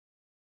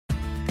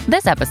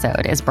This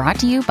episode is brought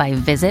to you by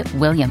Visit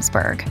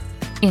Williamsburg.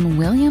 In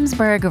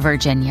Williamsburg,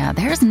 Virginia,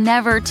 there's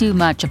never too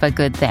much of a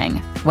good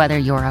thing. Whether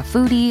you're a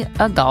foodie,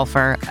 a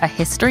golfer, a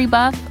history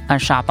buff, a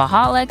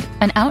shopaholic,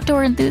 an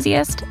outdoor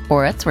enthusiast,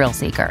 or a thrill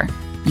seeker,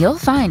 you'll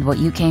find what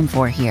you came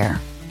for here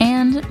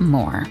and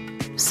more.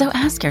 So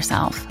ask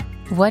yourself,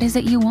 what is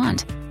it you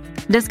want?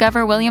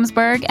 Discover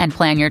Williamsburg and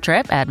plan your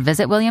trip at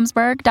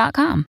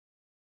visitwilliamsburg.com.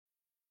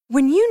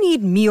 When you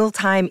need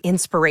mealtime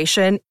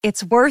inspiration,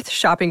 it's worth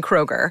shopping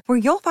Kroger, where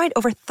you'll find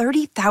over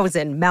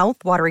 30,000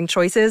 mouth-watering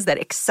choices that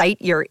excite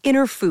your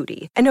inner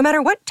foodie. And no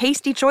matter what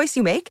tasty choice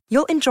you make,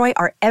 you'll enjoy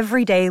our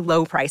everyday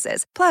low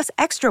prices, plus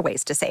extra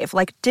ways to save,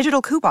 like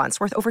digital coupons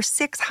worth over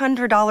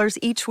 $600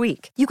 each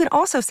week. You can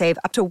also save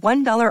up to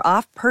 $1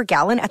 off per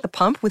gallon at the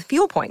pump with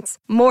fuel points.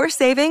 More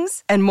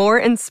savings and more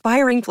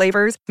inspiring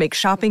flavors make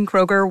shopping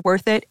Kroger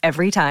worth it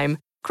every time.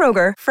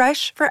 Kroger,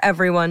 fresh for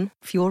everyone.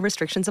 Fuel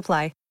restrictions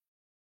apply.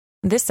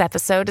 This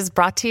episode is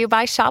brought to you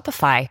by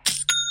Shopify.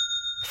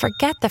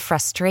 Forget the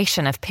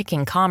frustration of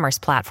picking commerce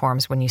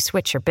platforms when you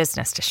switch your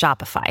business to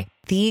Shopify,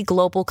 the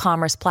global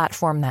commerce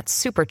platform that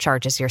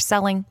supercharges your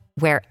selling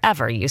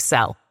wherever you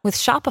sell. With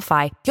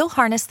Shopify, you'll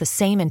harness the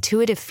same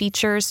intuitive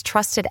features,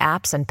 trusted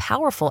apps, and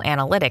powerful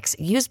analytics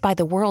used by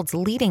the world's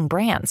leading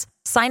brands.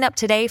 Sign up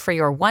today for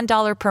your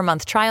 $1 per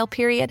month trial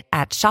period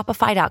at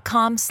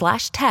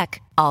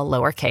shopify.com/tech, all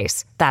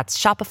lowercase. That's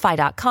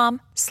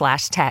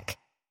shopify.com/tech.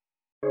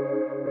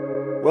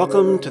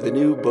 Welcome to the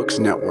New Books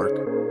Network.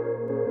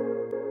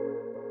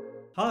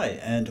 Hi,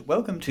 and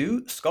welcome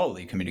to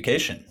Scholarly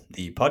Communication,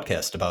 the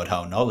podcast about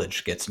how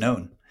knowledge gets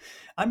known.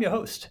 I'm your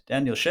host,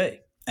 Daniel Shea,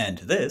 and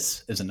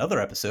this is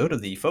another episode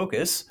of the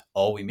Focus,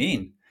 All We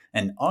Mean,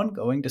 an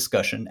ongoing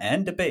discussion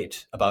and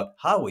debate about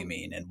how we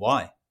mean and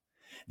why.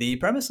 The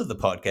premise of the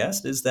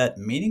podcast is that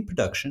meaning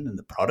production and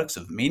the products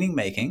of meaning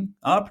making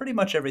are pretty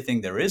much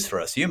everything there is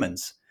for us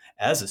humans.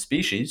 As a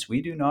species,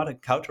 we do not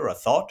encounter a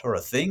thought or a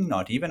thing,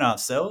 not even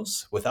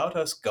ourselves, without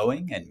us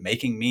going and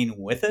making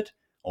meaning with it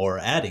or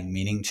adding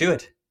meaning to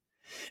it.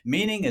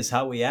 Meaning is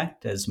how we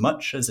act as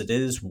much as it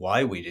is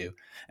why we do.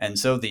 And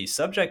so the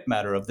subject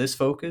matter of this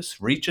focus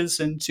reaches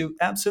into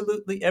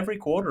absolutely every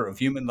quarter of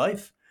human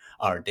life.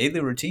 Our daily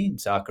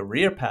routines, our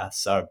career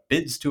paths, our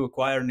bids to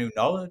acquire new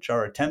knowledge,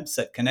 our attempts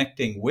at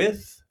connecting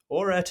with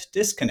or at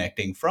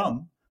disconnecting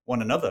from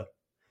one another.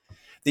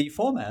 The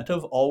format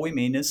of All We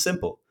Mean is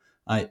simple.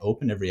 I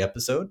open every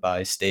episode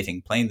by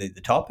stating plainly the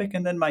topic,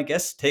 and then my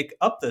guests take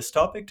up this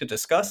topic to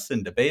discuss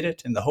and debate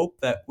it in the hope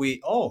that we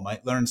all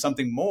might learn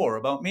something more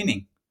about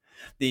meaning.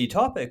 The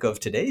topic of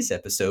today's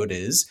episode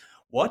is,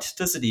 what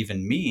does it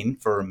even mean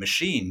for a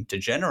machine to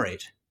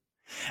generate?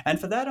 And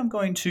for that, I'm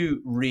going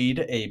to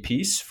read a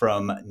piece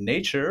from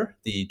Nature,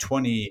 the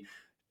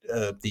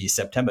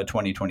September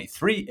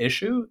 2023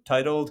 issue,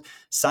 titled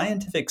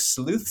Scientific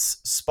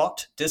Sleuths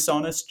Spot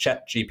Dishonest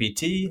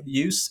ChatGPT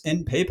Use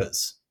in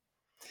Papers.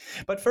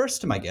 But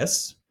first, to my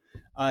guests,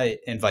 I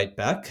invite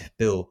back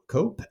Bill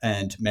Cope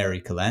and Mary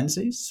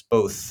Kalantzis,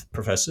 both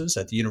professors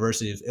at the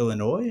University of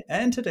Illinois,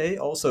 and today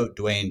also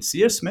Dwayne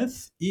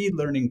Searsmith,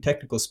 e-learning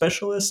technical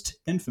specialist,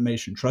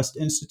 Information Trust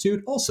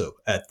Institute, also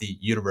at the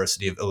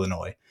University of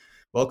Illinois.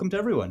 Welcome to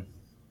everyone.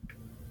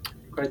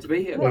 Great to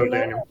be here. Hello,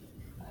 Daniel.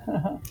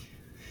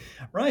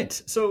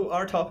 Right. So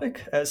our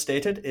topic, as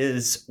stated,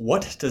 is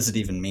what does it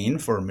even mean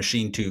for a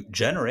machine to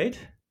generate?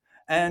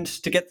 And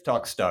to get the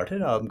talk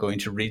started, I'm going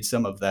to read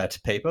some of that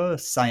paper,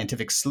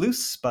 Scientific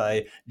Sleuths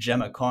by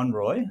Gemma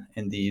Conroy,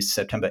 in the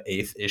September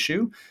 8th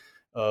issue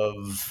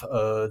of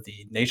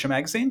the Nature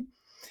magazine.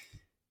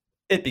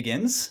 It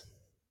begins.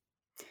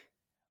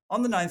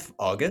 On the 9th of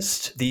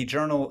August, the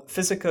journal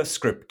Physica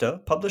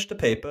Scripta published a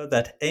paper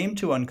that aimed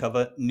to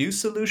uncover new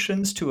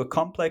solutions to a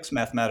complex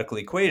mathematical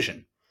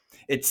equation.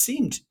 It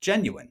seemed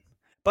genuine.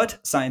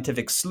 But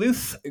scientific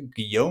sleuth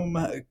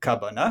Guillaume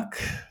Cabanac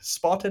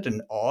spotted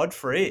an odd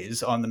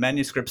phrase on the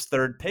manuscript's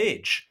third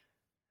page.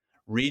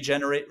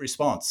 Regenerate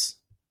response.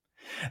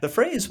 The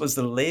phrase was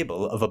the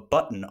label of a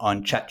button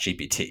on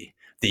ChatGPT,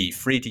 the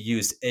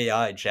free-to-use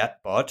AI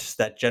chatbot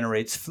that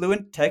generates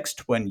fluent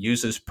text when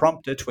users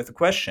prompt it with a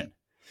question.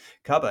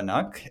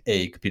 Cabanac,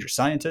 a computer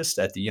scientist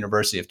at the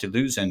University of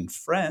Toulouse in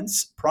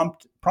France,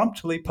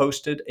 promptly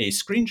posted a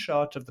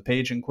screenshot of the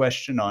page in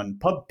question on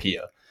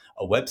PubPeer,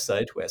 a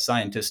website where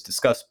scientists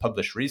discuss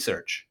published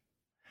research.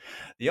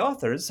 The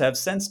authors have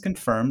since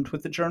confirmed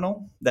with the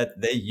journal that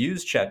they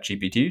used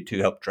ChatGPT to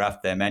help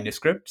draft their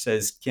manuscript,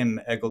 says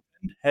Kim Eggleton,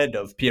 head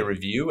of peer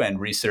review and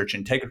research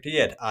integrity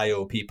at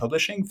IOP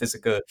Publishing,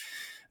 Physica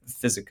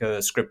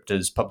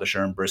Scripta's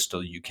publisher in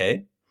Bristol,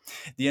 UK.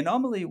 The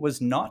anomaly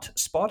was not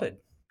spotted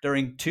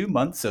during 2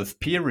 months of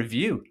peer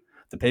review.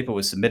 The paper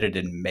was submitted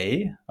in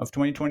May of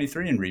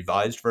 2023 and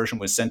revised version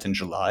was sent in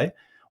July,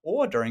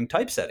 or during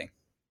typesetting.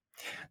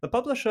 The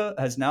publisher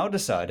has now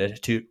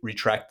decided to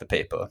retract the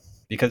paper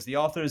because the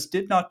authors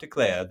did not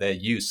declare their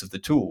use of the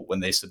tool when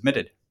they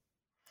submitted.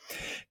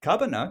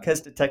 Cabanac has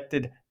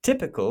detected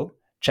typical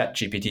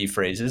ChatGPT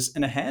phrases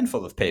in a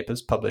handful of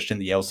papers published in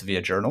the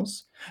Elsevier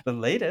journals. The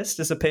latest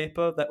is a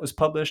paper that was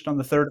published on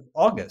the 3rd of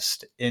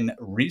August in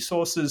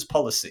Resources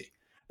Policy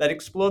that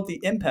explored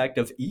the impact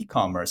of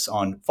e-commerce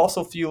on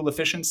fossil fuel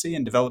efficiency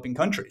in developing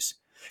countries.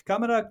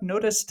 Kamarak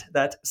noticed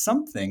that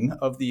something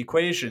of the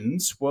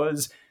equations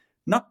was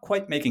not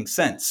quite making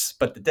sense,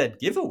 but the dead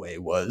giveaway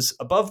was,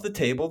 above the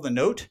table, the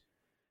note,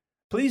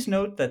 "Please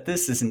note that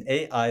this is an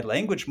AI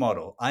language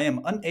model. I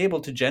am unable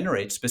to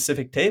generate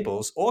specific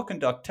tables or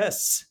conduct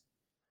tests."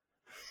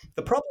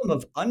 The problem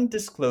of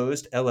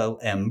undisclosed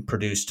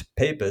LLM-produced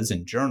papers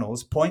in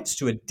journals points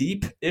to a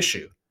deep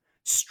issue.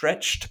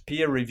 Stretched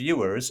peer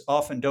reviewers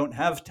often don't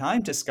have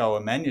time to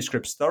scour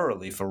manuscripts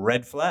thoroughly for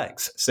red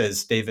flags,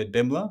 says David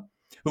Bimler,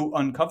 who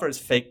uncovers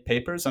fake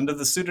papers under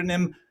the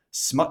pseudonym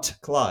Smut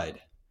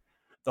Clyde.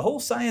 "The whole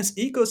science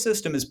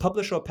ecosystem is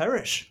publish or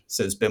perish,"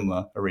 says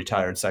Bimler, a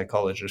retired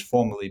psychologist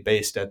formerly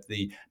based at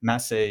the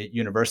Massey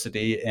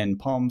University in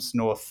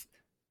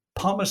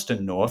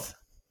Palmerston North,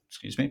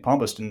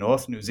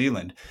 New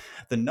Zealand.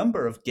 "The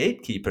number of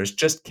gatekeepers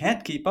just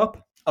can't keep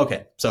up."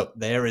 Okay, so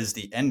there is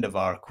the end of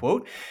our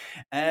quote.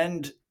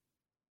 And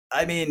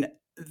I mean,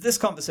 this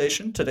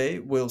conversation today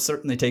will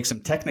certainly take some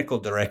technical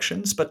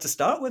directions, but to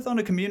start with, on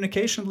a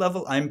communication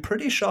level, I'm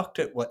pretty shocked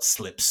at what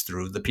slips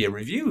through the peer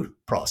review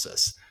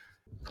process.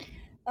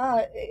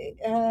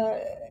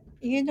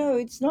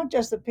 It's not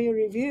just the peer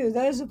review.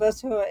 Those of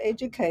us who are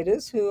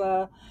educators, who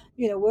are,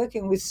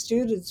 working with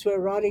students who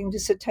are writing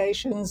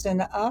dissertations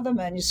and other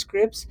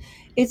manuscripts,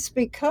 it's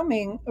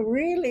becoming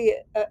really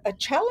a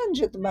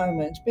challenge at the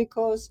moment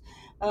because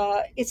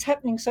it's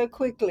happening so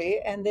quickly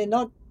and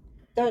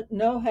don't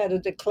know how to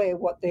declare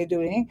what they're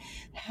doing.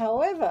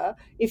 However,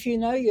 if you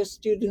know your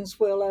students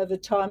well over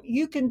time,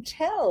 you can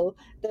tell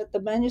that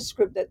the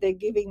manuscript that they're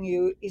giving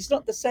you is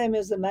not the same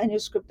as the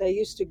manuscript they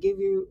used to give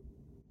you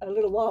a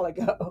little while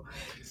ago.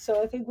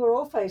 So I think we're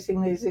all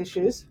facing these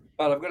issues.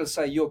 But I've got to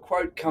say, your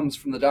quote comes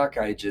from the Dark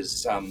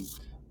Ages,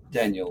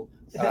 Daniel.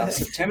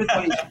 September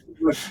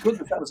 20th.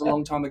 Goodness, that was a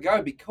long time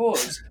ago,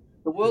 because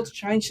the world's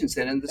changed since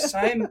then. And the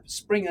same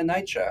Springer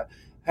Nature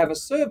have a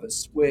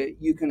service where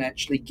you can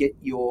actually get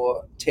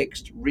your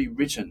text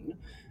rewritten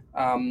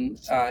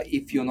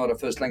if you're not a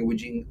first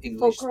language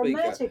English for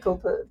grammatical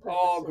speaker.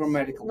 purposes.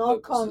 Grammatical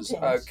not purposes.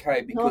 Content.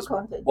 Okay, because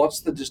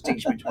what's the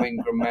distinction between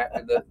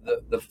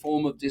the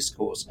form of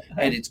discourse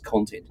and its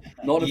content?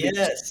 Not a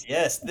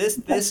Yes.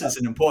 This is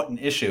an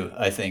important issue,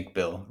 I think,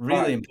 Bill.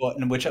 Really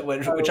important, which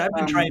I've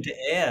been trying to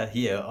air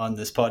here on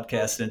this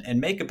podcast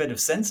and make a bit of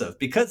sense of,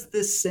 because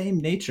this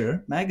same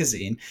Nature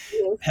magazine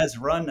has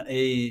run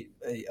a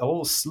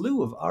whole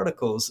slew of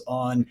articles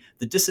on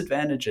the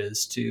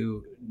disadvantages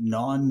to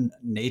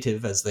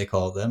non-native, as they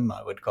call them.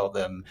 I would call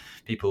them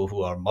people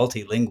who are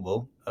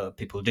multilingual,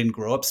 people who didn't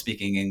grow up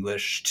speaking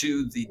English,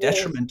 to the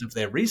detriment of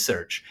their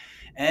research.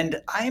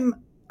 And I'm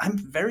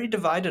very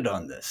divided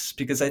on this,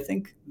 because I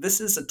think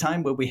this is a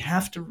time where we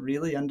have to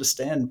really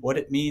understand what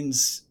it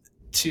means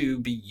to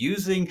be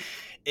using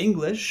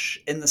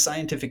English in the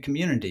scientific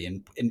community.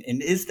 And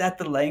is that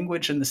the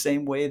language in the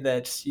same way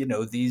that,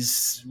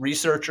 these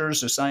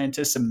researchers or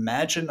scientists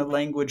imagine a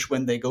language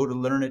when they go to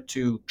learn it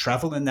to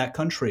travel in that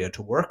country or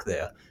to work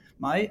there?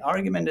 My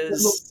argument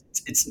is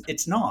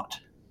it's not.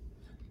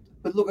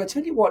 But look, I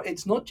tell you what,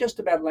 it's not just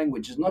about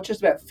language. It's not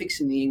just about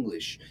fixing the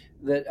English.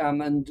 That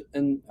and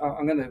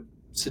I'm going to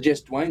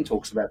suggest Dwayne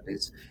talks about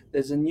this.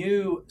 There's a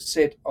new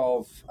set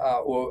of,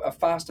 or a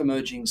fast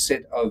emerging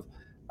set of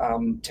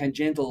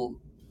tangential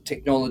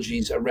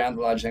technologies around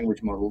the large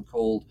language model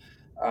called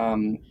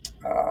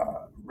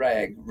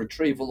RAG,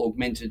 Retrieval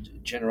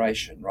Augmented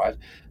Generation, right?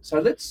 So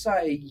let's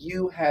say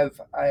you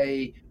have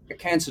a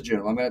cancer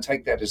journal. I'm going to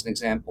take that as an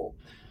example.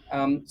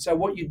 So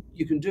what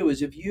you can do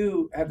is, if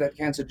you have that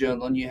cancer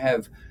journal and you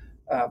have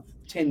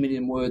 10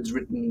 million words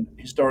written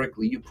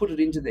historically, you put it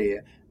into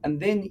there, and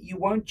then you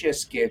won't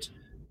just get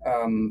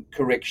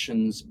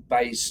corrections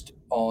based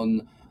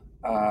on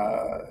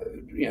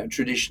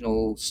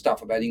traditional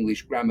stuff about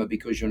English grammar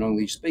because you're an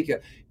English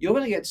speaker. You're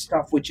going to get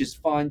stuff which is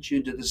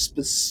fine-tuned to the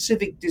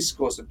specific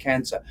discourse of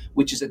cancer,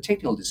 which is a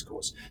technical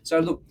discourse. So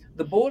look,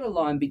 the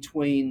borderline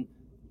between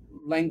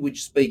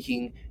language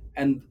speaking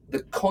and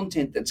the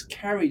content that's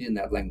carried in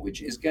that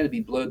language is going to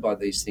be blurred by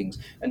these things.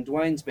 And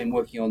Dwayne's been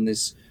working on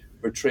this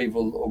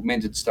retrieval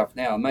augmented stuff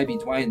now. Maybe,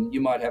 Dwayne,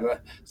 you might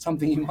have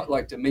something you might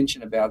like to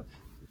mention about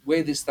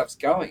where this stuff's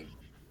going.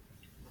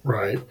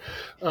 Right.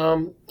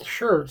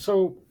 Sure.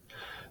 So,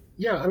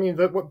 yeah, I mean,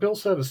 what Bill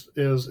said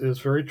is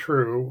very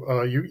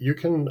true. You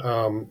can,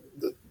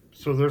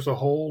 so there's a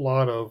whole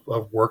lot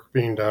of work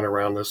being done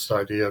around this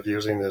idea of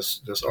using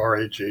this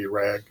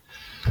RAG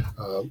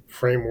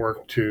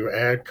framework to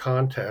add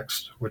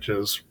context, which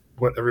is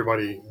what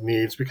everybody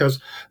needs,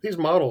 because these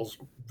models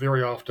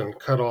very often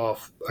cut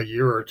off a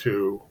year or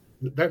two.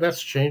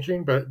 That's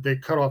changing, but they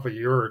cut off a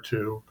year or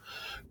two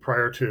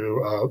prior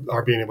to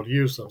our being able to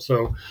use them.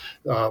 So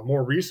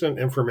more recent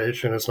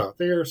information is not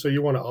there. So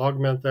you want to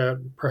augment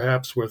that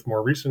perhaps with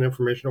more recent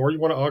information, or you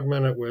want to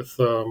augment it with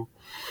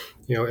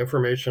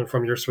information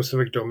from your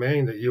specific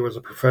domain that you as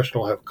a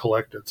professional have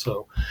collected.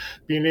 So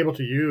being able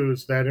to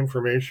use that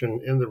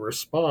information in the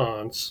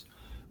response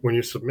when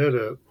you submit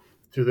it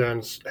to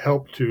then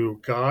help to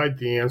guide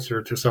the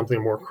answer to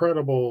something more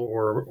credible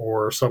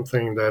or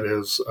something that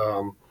is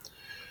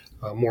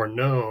more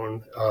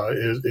known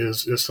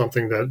is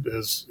something that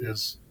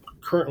is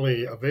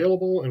currently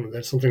available, and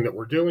that's something that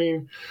we're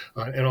doing.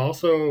 And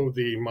also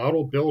the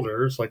model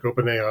builders like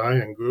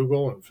OpenAI and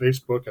Google and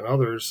Facebook and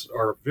others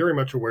are very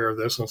much aware of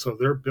this, and so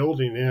they're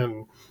building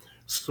in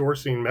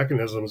sourcing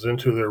mechanisms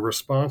into their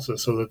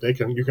responses so that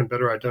you can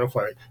better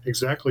identify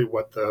exactly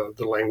what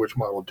the language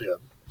model did.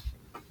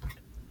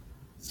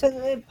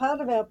 So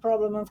part of our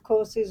problem, of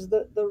course, is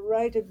the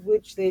rate at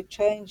which they're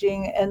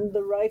changing and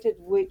the rate at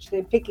which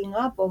they're picking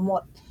up on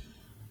what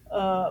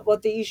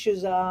the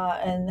issues are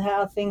and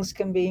how things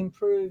can be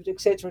improved,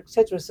 etc.,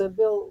 etc. So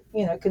Bill,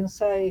 can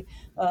say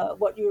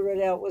what you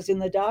read out was in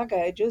the dark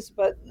ages,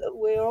 but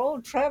we're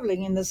all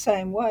traveling in the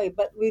same way.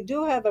 But we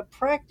do have a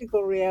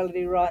practical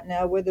reality right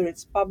now, whether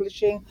it's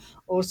publishing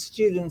or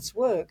students'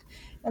 work.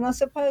 And I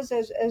suppose,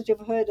 as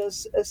you've heard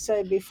us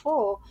say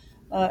before,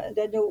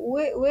 Daniel,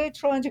 we're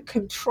trying to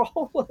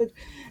control it,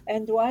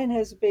 and Dwayne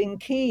has been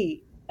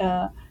key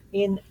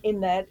in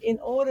that, in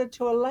order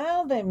to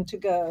allow them to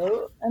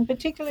go, and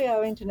particularly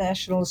our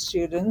international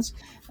students,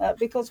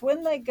 because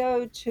when they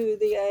go to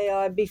the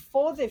AI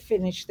before they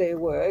finish their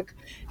work,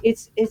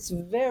 it's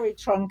very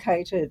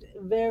truncated,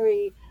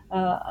 very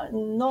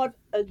not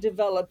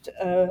developed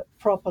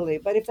properly.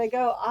 But if they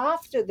go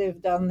after they've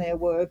done their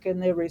work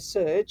and their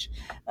research,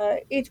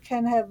 it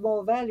can have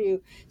more value.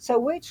 So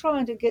we're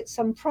trying to get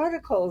some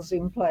protocols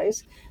in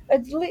place,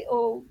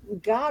 or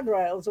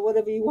guardrails, or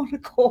whatever you want to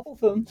call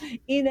them,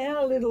 in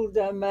our little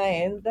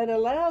domain that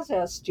allows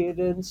our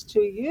students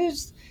to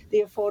use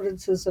the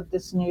affordances of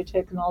this new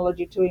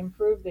technology to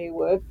improve their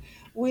work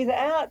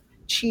without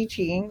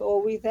cheating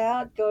or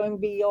without going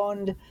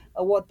beyond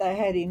what they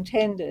had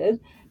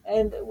intended,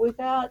 and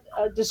without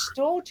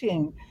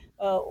distorting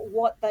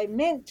what they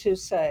meant to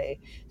say.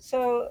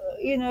 So,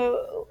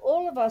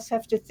 all of us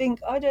have to think.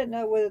 I don't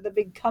know whether the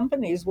big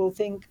companies will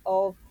think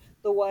of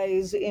the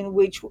ways in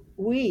which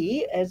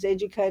we, as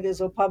educators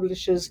or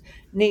publishers,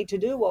 need to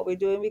do what we're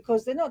doing,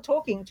 because they're not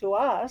talking to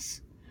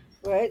us,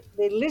 right?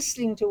 They're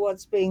listening to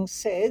what's being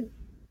said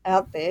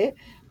out there,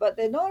 but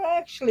they're not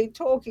actually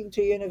talking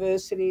to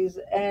universities,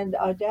 and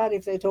I doubt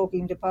if they're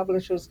talking to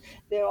publishers.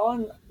 They're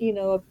on,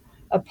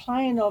 a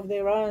plane of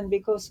their own,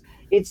 because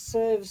it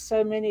serves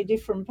so many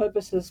different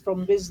purposes,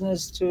 from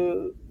business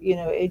to,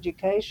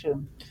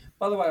 education.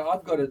 By the way,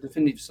 I've got a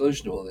definitive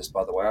solution to all this,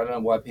 by the way. I don't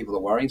know why people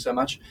are worrying so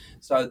much.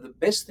 So the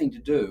best thing to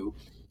do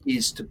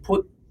is to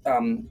put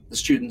the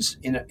students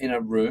in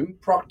a room,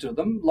 proctor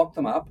them, lock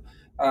them up,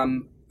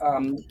 no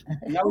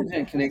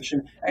internet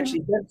connection,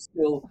 actually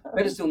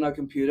better still no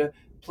computer.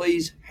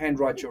 Please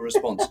handwrite your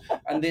response.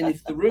 And then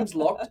if the room's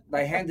locked,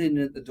 they hand it in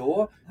at the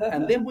door,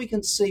 and then we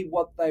can see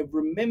what they've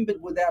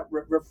remembered without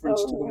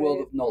reference to the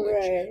world of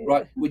knowledge,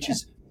 right? Which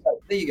is,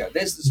 there you go.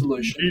 There's the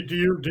solution. Do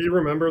you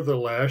remember the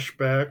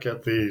lashback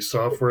at the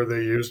software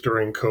they used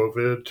during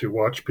COVID to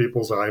watch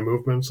people's eye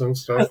movements and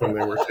stuff when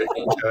they were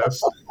taking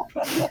tests?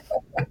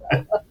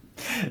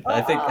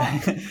 I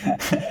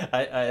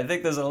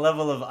think there's a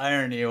level of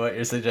irony in what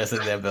you're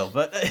suggesting there, Bill.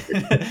 But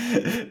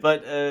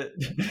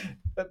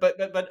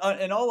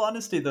in all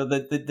honesty, though,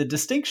 the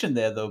distinction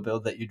there, though, Bill,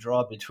 that you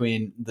draw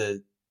between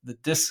the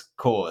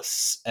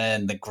discourse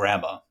and the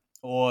grammar,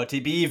 or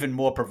to be even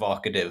more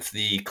provocative,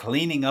 the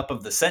cleaning up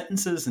of the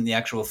sentences and the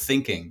actual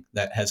thinking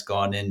that has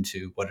gone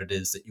into what it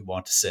is that you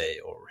want to say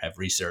or have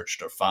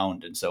researched or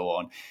found and so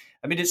on.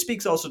 I mean, it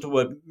speaks also to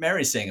what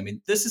Mary's saying. I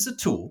mean, this is a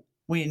tool.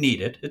 We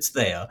need it. It's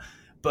there.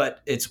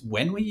 But it's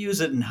when we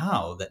use it and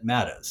how that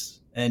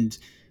matters. And,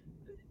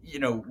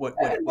 what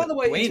by the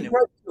way, it's a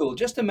great tool.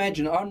 Just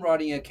imagine I'm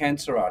writing a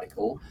cancer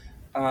article,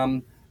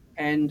 and,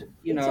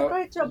 it's a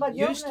great job, but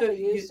you've never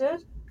used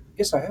it.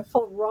 Yes, I have.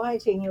 For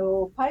writing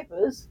your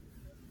papers.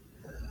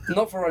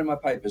 Not for writing my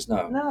papers,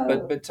 no.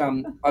 But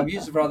I've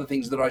used it for other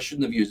things that I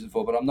shouldn't have used it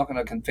for, but I'm not going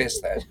to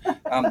confess that.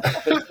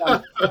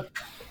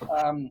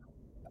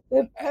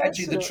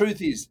 Actually, the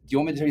truth is, do you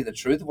want me to tell you the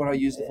truth of what I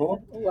used it for?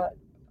 What?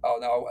 Oh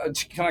no!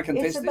 Can I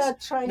confess this? It's about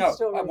train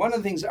stories. One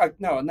of the things.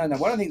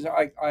 One of the things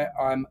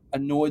I'm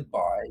annoyed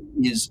by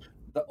is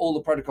all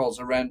the protocols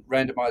around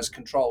randomized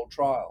controlled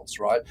trials,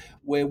 right?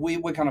 Where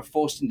we're kind of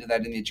forced into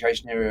that in the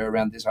education area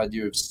around this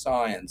idea of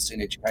science in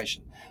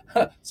education.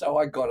 So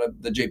I got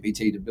the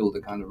GPT to build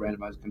a kind of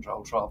randomized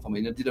controlled trial for me,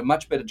 and it did a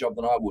much better job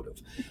than I would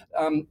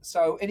have.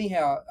 So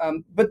anyhow,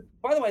 but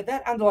by the way,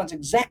 that underlines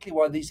exactly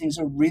why these things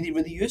are really,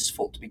 really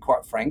useful, to be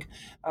quite frank.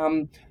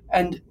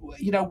 And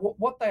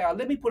what they are.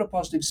 Let me put a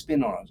positive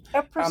spin on it.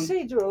 At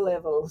procedural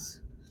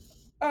levels.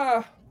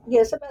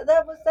 Yes,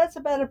 that's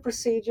about a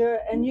procedure,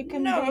 and you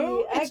can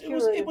be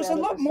accurate. It was a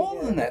lot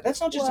more than that.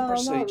 That's not just a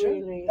procedure.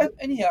 Not really.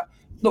 Anyhow,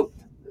 look,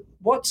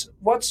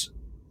 what's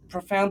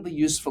profoundly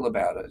useful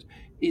about it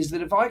is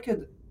that if I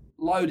could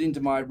load into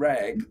my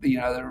RAG,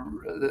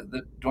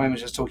 that Dwayne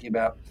was just talking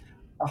about,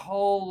 a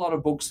whole lot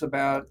of books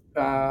about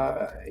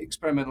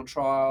experimental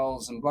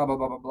trials and blah, blah,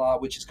 blah, blah, blah,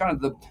 which is kind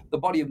of the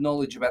body of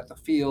knowledge about the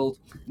field,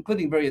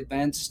 including very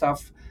advanced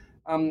stuff.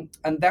 And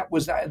that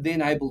was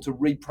then able to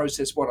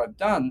reprocess what I've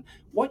done.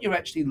 What you're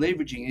actually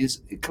leveraging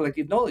is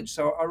collective knowledge.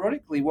 So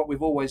ironically, what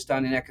we've always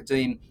done in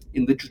academia,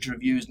 in literature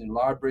reviews and in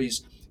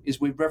libraries, is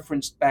we've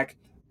referenced back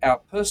our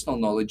personal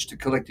knowledge to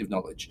collective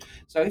knowledge.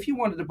 So if you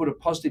wanted to put a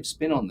positive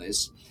spin on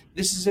this,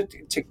 this is a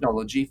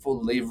technology for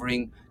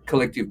leveraging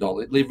collective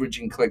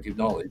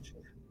knowledge,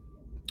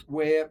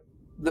 where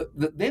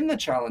then the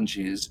challenge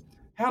is,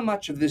 how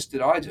much of this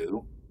did I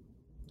do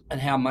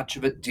and how much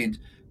of it did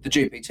the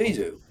GPT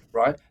do,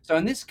 right? So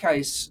in this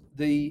case,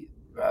 the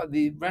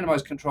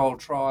randomized controlled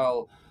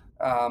trial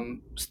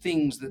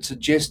things that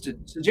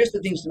suggested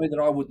things to me that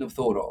I wouldn't have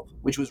thought of,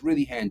 which was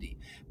really handy.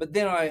 But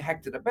then I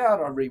hacked it about,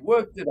 I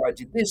reworked it, I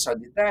did this, I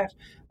did that,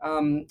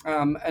 and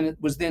it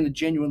was then a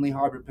genuinely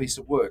hybrid piece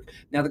of work.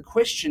 Now the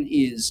question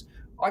is,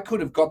 I could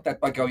have got that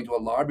by going to a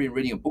library and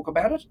reading a book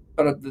about it,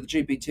 but the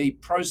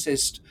GPT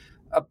processed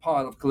a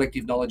pile of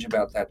collective knowledge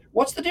about that.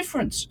 What's the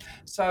difference?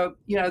 So,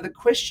 the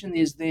question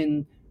is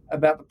then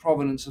about the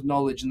provenance of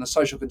knowledge and the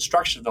social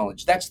construction of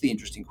knowledge. That's the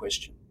interesting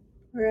question.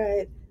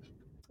 Right.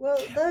 Well,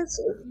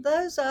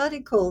 those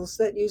articles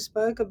that you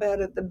spoke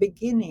about at the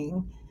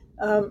beginning,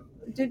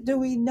 do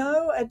we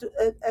know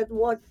at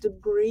what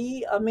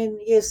degree? I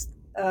mean, yes,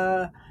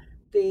 the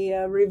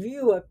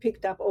reviewer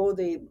picked up, or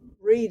the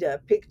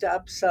reader picked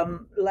up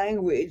some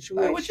language.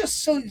 It was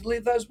just silly to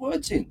leave those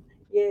words in.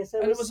 Yes,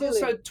 and it was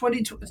silly. Also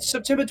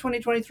September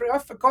 2023.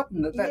 I've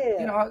forgotten that.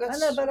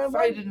 That's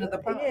faded into the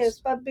past. Yes,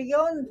 but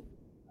beyond.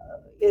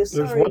 There's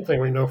one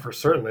thing we know for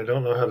certain: they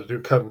don't know how to do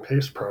cut and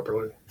paste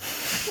properly.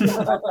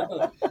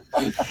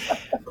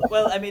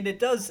 Well, I mean, it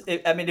does.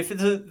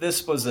 If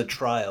this was a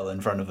trial in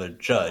front of a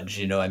judge,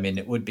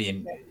 it would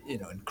be,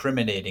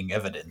 incriminating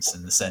evidence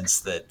in the sense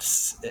that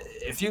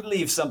if you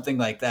leave something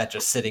like that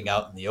just sitting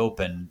out in the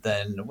open,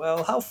 then,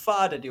 well, how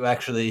far did you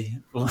actually,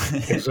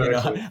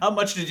 Exactly. how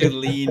much did you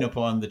lean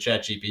upon the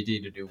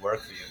ChatGPT to do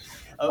work for you?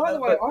 By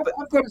the way,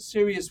 I've got a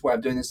serious way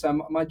of doing this.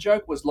 So my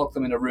joke was lock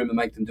them in a room and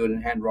make them do it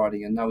in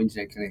handwriting and no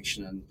internet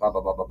connection and blah,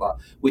 blah, blah, blah, blah,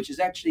 which is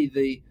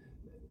actually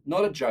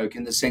not a joke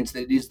in the sense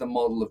that it is the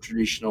model of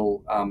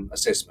traditional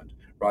assessment,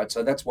 right?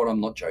 So that's what I'm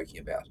not joking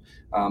about.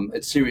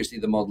 It's seriously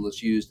the model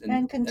that's used.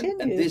 And continues.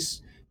 And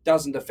this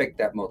doesn't affect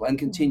that model and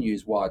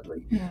continues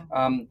widely. Yeah.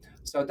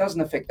 So it doesn't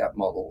affect that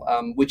model,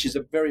 which is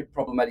a very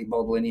problematic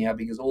model anyhow,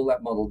 because all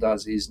that model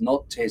does is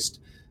not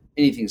test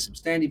anything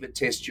substantive. It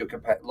tests your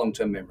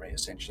long-term memory,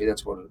 essentially.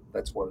 That's what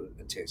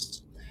it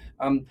tests.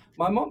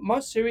 My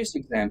most serious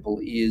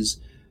example is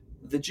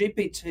the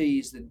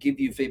GPTs that give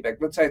you feedback.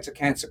 Let's say it's a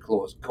cancer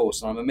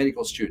course, and I'm a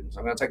medical student.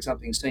 I'm going to take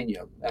something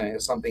senior,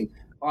 something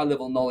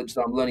high-level knowledge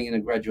that I'm learning in a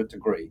graduate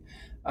degree.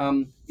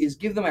 Is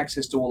give them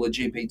access to all the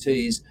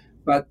GPTs,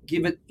 but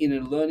give it in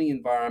a learning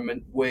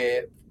environment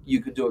where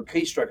you could do a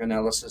keystroke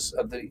analysis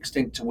of the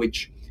extent to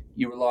which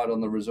you relied on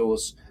the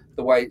resource,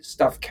 the way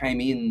stuff came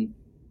in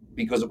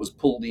because it was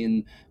pulled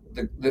in,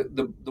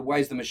 the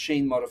ways the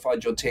machine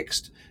modified your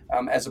text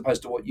as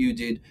opposed to what you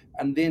did,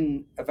 and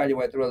then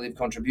evaluate the relative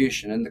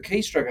contribution. And the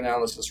keystroke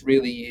analysis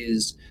really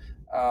is,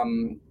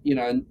 when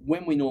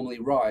we normally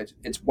write,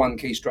 it's one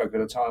keystroke at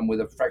a time with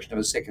a fraction of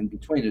a second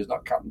between it. It's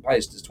not cut and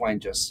paste, as Dwayne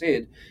just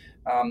said.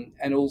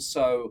 And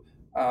also,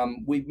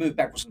 we move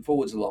backwards and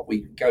forwards a lot.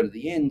 We go to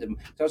the end. And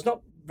so it's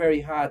not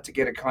very hard to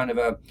get a kind of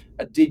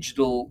a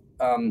digital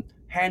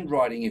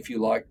handwriting, if you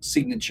like,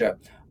 signature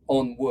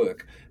on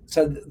work.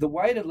 So the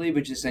way to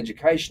leverage this in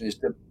education is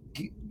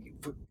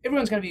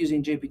everyone's going to be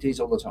using GPTs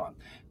all the time.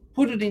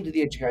 Put it into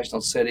the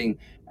educational setting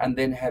and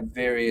then have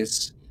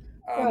various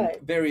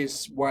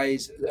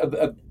ways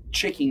of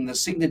checking the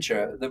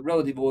signature, the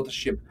relative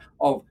authorship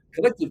of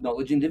collective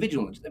knowledge,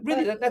 individual knowledge.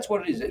 Really, that's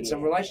what it is. It's a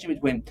relationship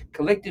between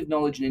collective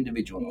knowledge and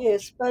individual knowledge.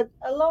 Yes, but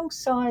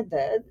alongside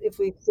that, if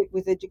we stick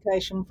with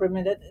education for a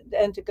minute,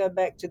 and to go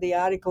back to the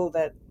article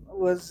that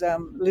was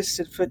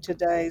listed for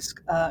today's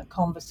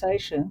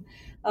conversation,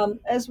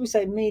 as we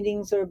say,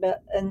 meetings are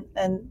about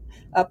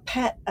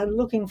are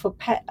looking for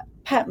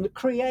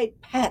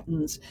create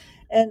patterns.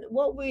 And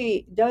what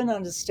we don't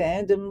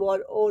understand, and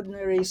what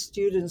ordinary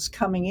students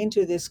coming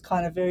into this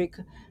kind of very,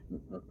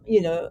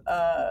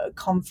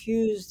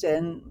 confused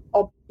and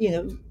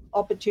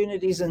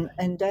opportunities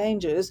and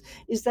dangers,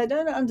 is they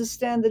don't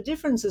understand the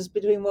differences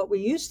between what we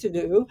used to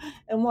do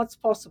and what's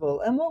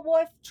possible. And what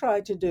we've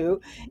tried to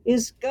do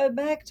is go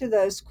back to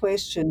those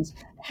questions.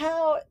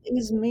 How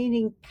is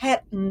meaning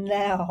patterned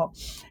now?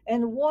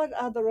 And what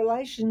are the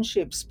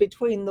relationships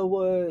between the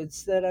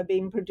words that are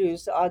being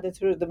produced either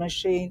through the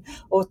machine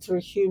or through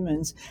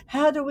humans?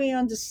 How do we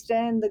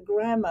understand the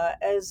grammar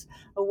as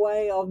a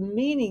way of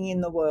meaning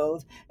in the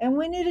world? And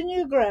we need a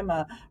new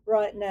grammar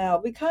right now.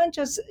 We can't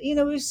just,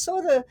 we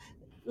sort of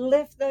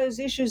left those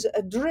issues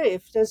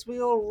adrift as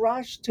we all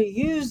rush to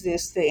use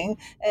this thing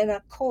and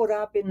are caught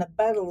up in the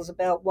battles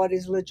about what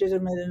is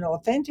legitimate and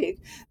authentic,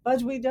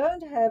 but we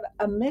don't have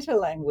a meta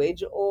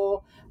language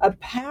or a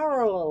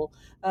parallel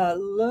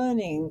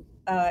learning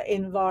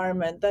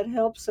environment that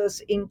helps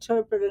us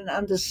interpret and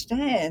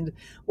understand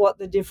what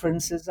the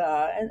differences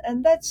are.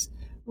 And that's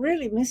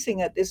really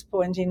missing at this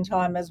point in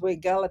time as we're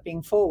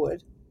galloping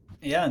forward.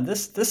 Yeah, and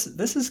this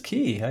is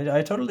key.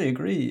 I totally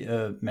agree,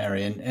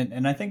 Mary,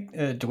 and I think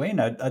Dwayne,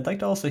 I'd like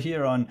to also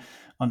hear on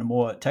a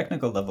more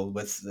technical level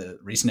with the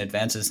recent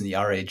advances in the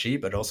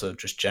RAG, but also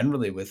just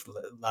generally with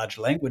large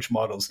language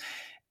models.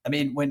 I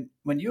mean,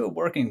 when you're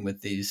working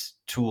with these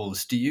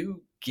tools, do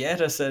you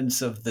get a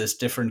sense of this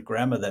different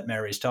grammar that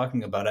Mary's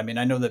talking about? I mean,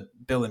 I know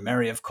that Bill and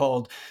Mary have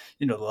called,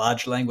 the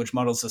large language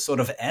models a sort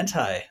of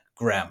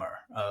anti-grammar.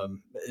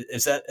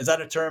 Is that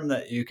a term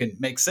that you can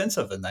make sense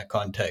of in that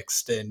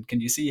context? And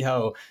can you see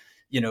how,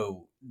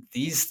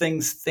 these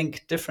things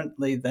think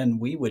differently than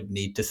we would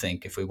need to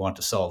think if we want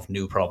to solve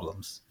new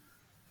problems?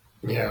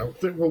 Yeah,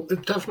 well,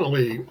 it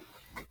definitely.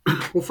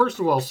 Well, first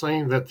of all,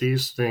 saying that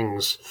these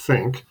things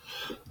think,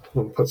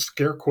 we'll put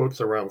scare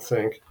quotes around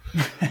think,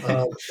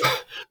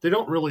 they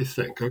don't really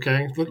think,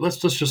 okay? Let's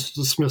just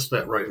dismiss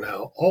that right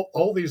now.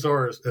 All these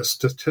are is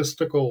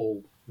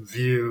statistical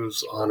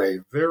views on a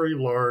very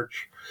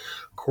large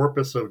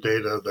corpus of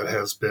data that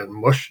has been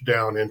mushed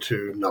down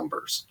into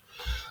numbers,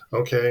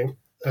 okay?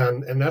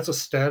 And that's a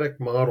static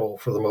model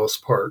for the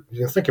most part.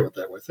 You can think of it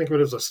that way. Think of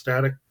it as a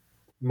static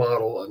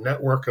model, a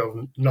network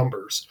of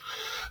numbers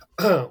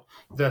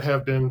that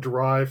have been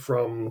derived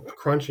from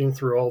crunching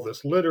through all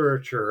this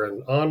literature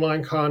and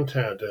online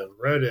content and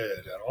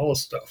Reddit and all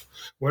this stuff.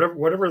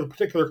 Whatever the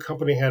particular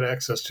company had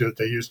access to that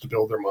they used to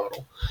build their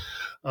model.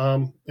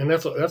 And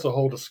that's a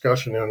whole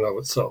discussion in and of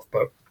itself.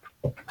 But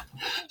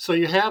so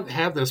you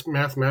have this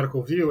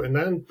mathematical view, and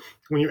then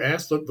when you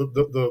ask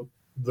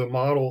the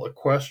model a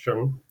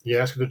question, you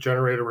ask it to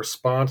generate a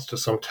response to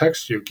some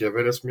text you give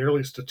it. It's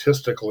merely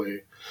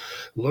statistically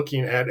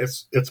looking at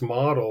its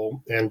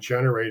model and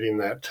generating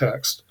that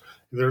text.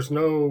 There's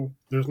no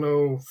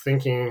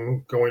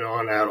thinking going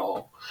on at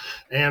all.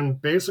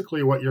 And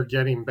basically what you're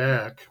getting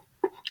back,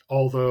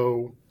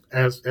 although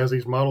as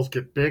these models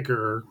get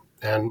bigger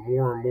and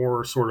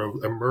more sort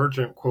of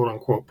emergent quote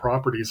unquote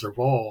properties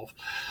evolve,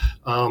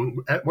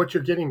 what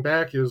you're getting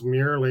back is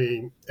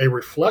merely a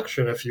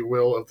reflection, if you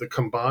will, of the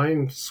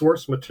combined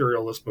source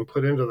material that's been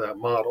put into that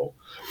model.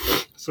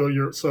 So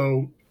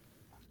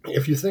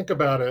if you think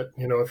about it,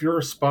 if your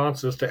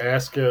response is to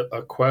ask it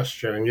a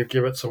question and you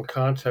give it some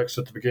context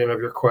at the beginning of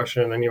your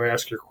question and then you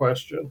ask your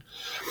question,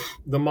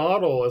 the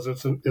model, as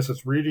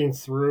it's reading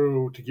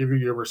through to give you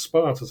your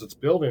response, as it's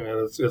building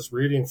it, it's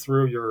reading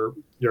through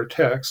your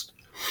text.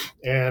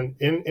 And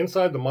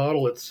inside the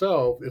model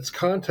itself, its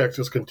context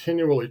is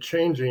continually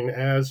changing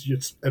as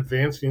it's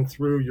advancing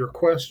through your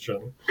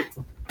question,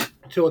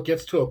 until it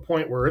gets to a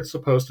point where it's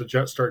supposed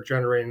to start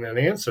generating an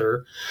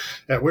answer,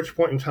 at which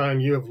point in time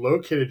you have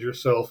located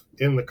yourself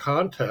in the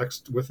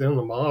context within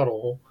the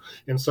model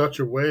in such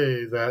a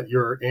way that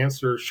your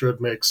answer should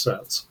make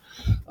sense.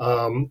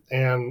 And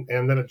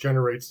then it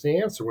generates the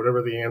answer,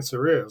 whatever the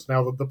answer is.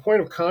 Now, the point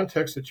of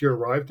context that you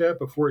arrived at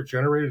before it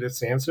generated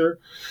its answer,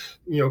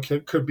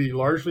 could be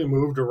largely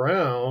moved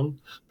around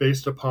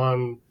based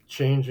upon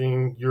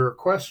changing your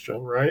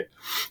question, right?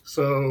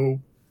 So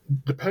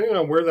depending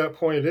on where that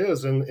point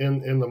is in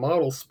the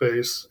model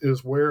space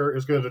is where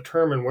is going to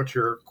determine what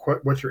your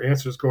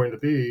answer is going to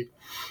be.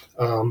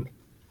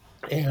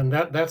 And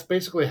that's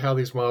basically how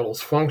these models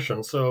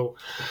function. So,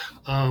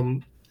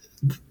 and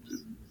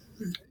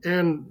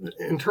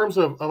in terms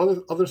of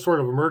other sort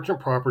of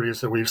emergent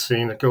properties that we've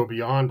seen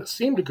that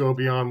seem to go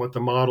beyond what the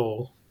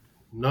model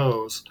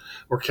knows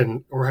or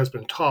has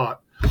been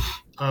taught,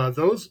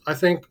 those I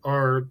think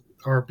are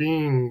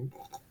being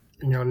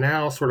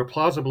now sort of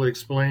plausibly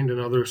explained in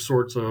other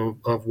sorts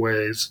of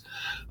ways,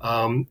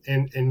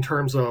 in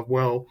terms of,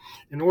 well,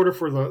 in order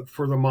for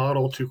the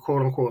model to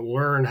quote unquote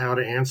learn how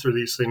to answer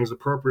these things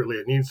appropriately,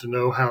 it needs to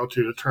know how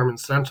to determine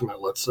sentiment,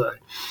 let's say.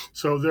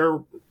 So there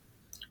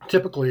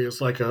typically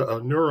is like a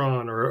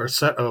neuron or a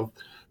set of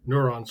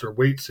neurons or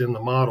weights in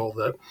the model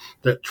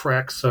that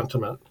tracks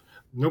sentiment.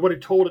 Nobody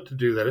told it to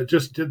do that. It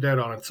just did that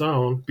on its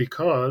own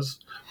because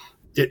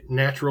it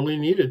naturally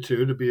needed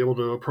to be able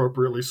to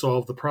appropriately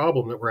solve the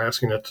problem that we're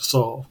asking it to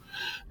solve.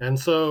 And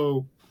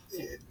so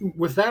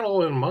with that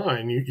all in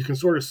mind, you can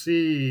sort of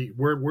see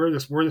where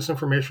this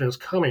information is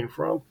coming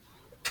from.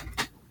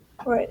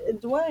 Right.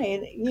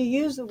 Dwayne, you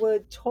use the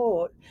word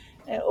taught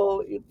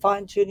or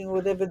fine-tuning,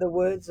 whatever the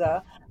words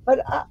are, but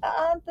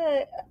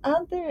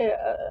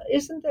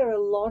isn't there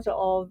a lot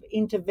of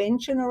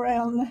intervention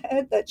around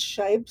that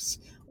shapes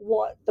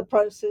what the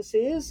process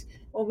is?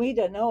 Well, we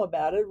don't know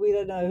about it. We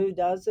don't know who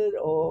does it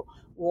or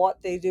what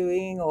they're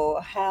doing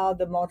or how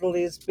the model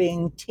is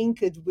being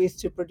tinkered with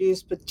to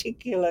produce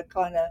particular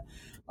kind of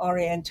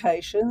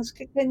orientations.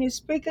 Can you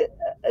speak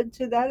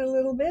to that a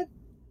little bit?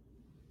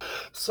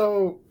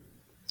 So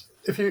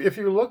if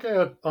you look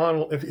at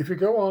if you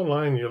go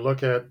online, you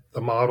look at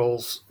the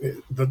models,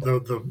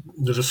 the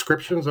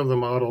descriptions of the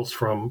models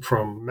from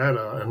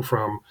Meta and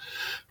from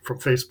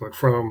Facebook,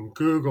 from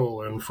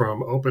Google, and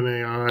from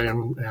OpenAI,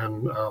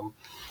 and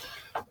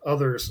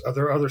others.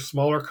 There are other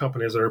smaller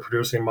companies that are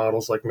producing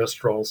models like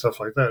Mistral and stuff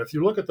like that. If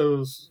you look at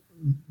those,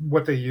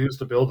 what they use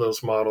to build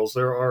those models,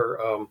 there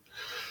are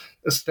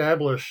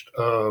established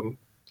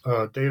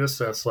data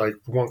sets like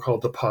the one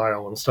called the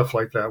Pile and stuff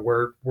like that,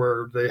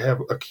 where they have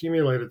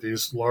accumulated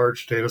these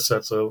large data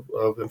sets of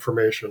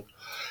information,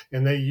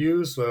 and they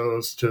use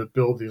those to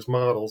build these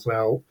models.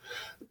 Now,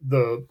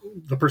 the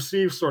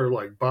perceived sort of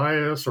like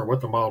bias or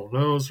what the model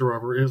knows or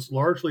whatever is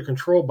largely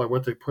controlled by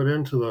what they put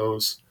into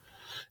those,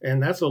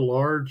 and that's a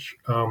large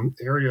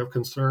area of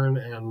concern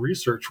and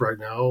research right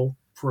now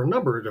for a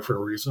number of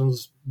different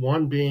reasons.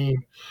 One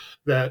being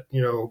that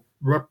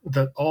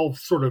that all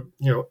sort of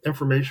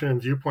information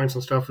and viewpoints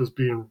and stuff is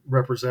being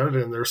represented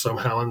in there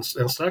somehow, and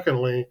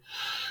secondly,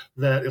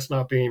 that it's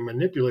not being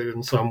manipulated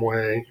in some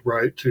way,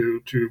 right,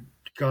 to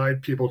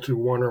guide people to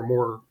one or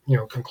more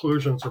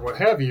conclusions or what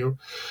have you,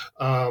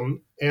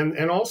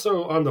 and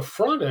also on the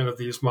front end of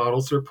these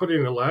models, they're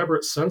putting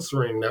elaborate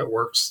censoring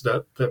networks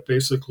that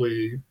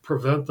basically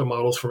prevent the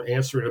models from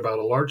answering about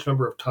a large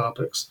number of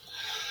topics.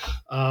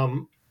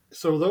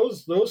 So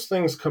those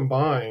things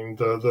combined,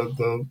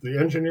 the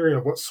engineering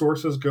of what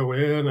sources go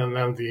in, and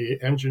then the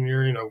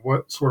engineering of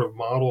what sort of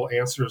model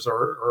answers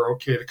are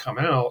okay to come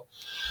out,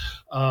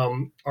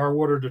 are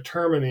what are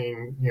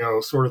determining,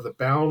 sort of the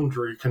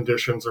boundary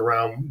conditions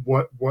around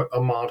what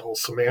a model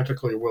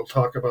semantically will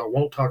talk about,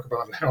 won't talk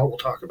about, and how it will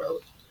talk about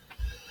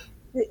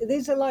it.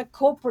 These are like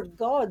corporate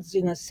gods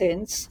in a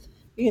sense,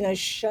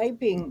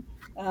 shaping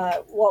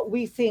what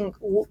we think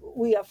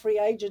we are free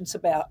agents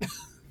about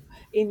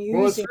in using.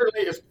 Well,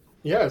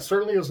 it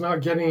certainly is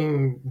not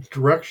getting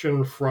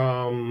direction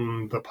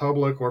from the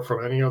public or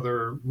from any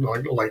other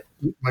like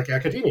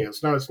academia.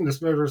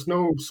 There's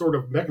no sort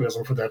of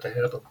mechanism for that to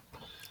happen.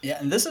 Yeah,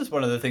 and this is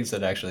one of the things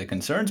that actually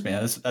concerns me.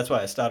 That's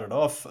why I started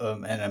off,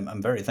 and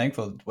I'm very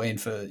thankful, Wayne,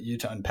 for you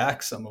to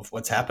unpack some of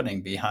what's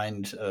happening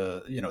behind,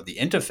 the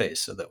interface,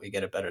 so that we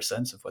get a better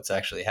sense of what's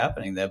actually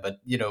happening there. But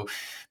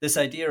this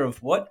idea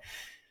of what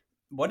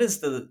is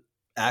the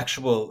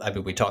actual,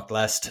 we talked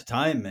last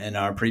time in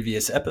our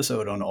previous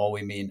episode on All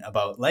We Mean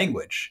about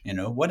language,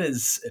 what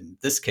is, in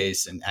this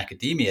case, in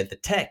academia, the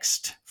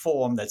text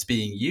form that's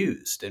being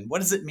used, and what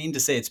does it mean to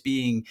say it's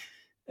being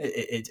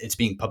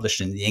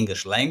published in the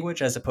English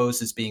language as opposed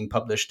to it's being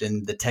published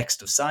in the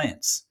text of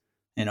science?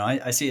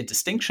 I see a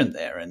distinction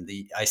there, and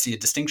I see a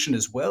distinction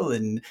as well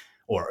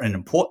or an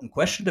important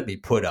question to be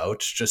put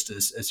out, just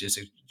as you're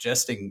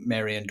suggesting,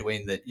 Mary and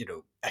Dwayne, that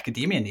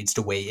academia needs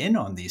to weigh in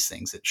on these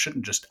things. It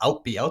shouldn't just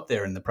be out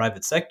there in the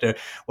private sector.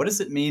 What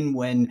does it mean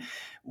when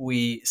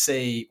we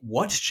say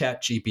what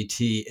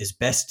ChatGPT is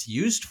best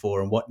used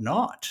for and what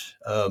not?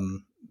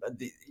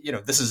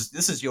 This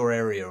is your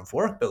area of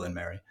work, Bill and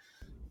Mary.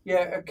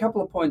 Yeah, a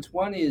couple of points.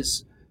 One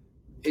is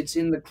it's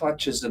in the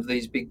clutches of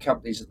these big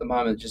companies at the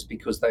moment, just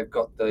because they've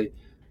got they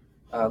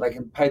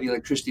can pay the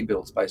electricity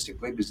bills,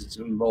 basically, because it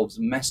involves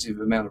a massive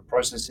amount of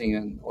processing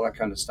and all that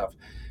kind of stuff.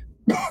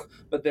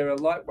 But there are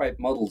lightweight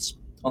models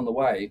on the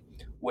way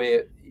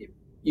where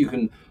you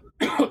can,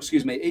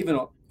 excuse me, even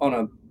on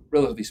a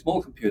relatively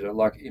small computer,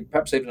 like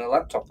perhaps even a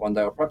laptop one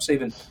day, or perhaps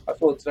even, I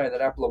thought today that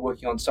Apple are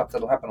working on stuff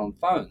that'll happen on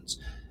phones.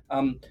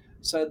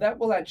 So that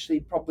will actually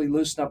probably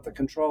loosen up the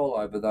control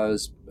over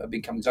those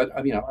big companies.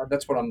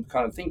 That's what I'm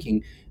kind of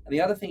thinking. And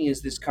the other thing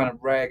is this kind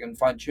of RAG and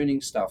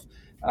fine-tuning stuff,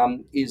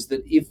 is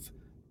that if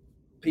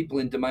people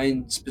in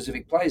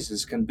domain-specific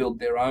places can build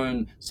their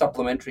own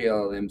supplementary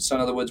LLMs. So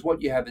in other words,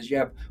 what you have is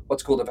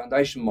what's called a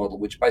foundation model,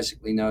 which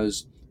basically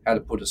knows how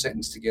to put a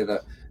sentence together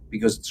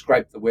because it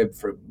scraped the web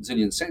for a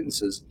zillion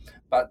sentences.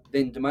 But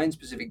then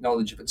domain-specific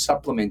knowledge, if it's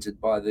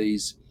supplemented by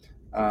these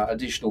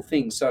additional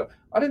things. So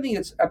I don't think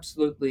it's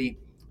absolutely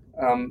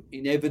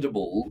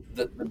inevitable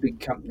that the big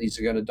companies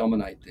are going to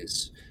dominate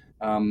this.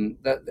 One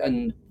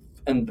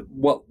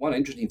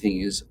interesting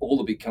thing is all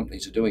the big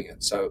companies are doing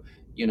it. So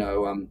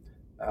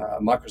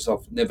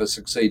Microsoft never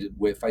succeeded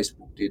where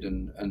Facebook did,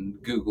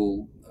 and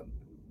Google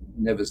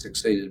never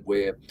succeeded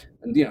where,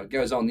 and it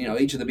goes on.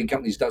 Each of the big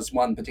companies does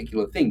one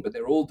particular thing, but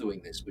they're all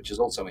doing this, which is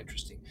also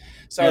interesting.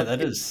 So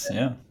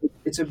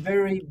it's a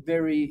very,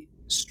 very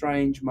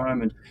strange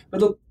moment.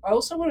 But look, I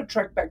also want to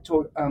track back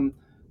to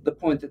the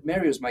point that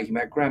Mary was making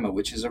about grammar,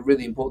 which is a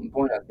really important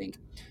point, I think.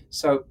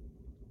 So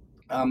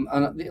a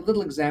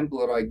little example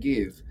that I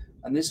give,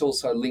 and this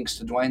also links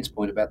to Dwayne's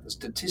point about the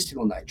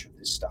statistical nature of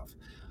this stuff.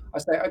 I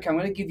say, okay, I'm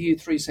going to give you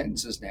 3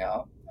 sentences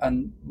now,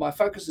 and my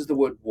focus is the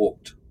word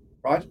walked,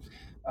 right?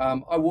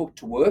 I walked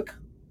to work,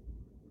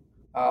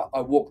 I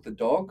walked the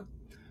dog,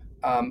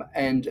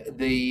 and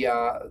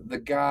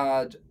the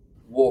guard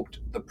walked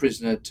the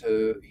prisoner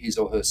to his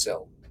or her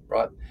cell,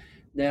 right?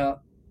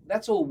 Now,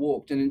 that's all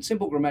walked, and in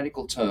simple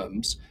grammatical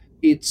terms,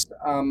 it's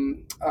a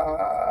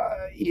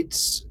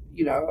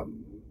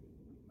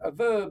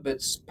verb,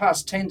 it's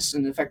past tense,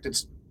 and in fact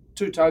it's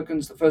two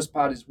tokens. The first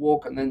part is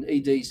walk, and then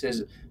ed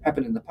says it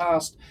happened in the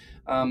past.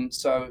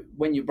 So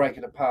when you break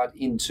it apart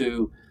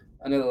into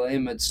an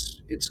LLM,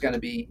 it's going to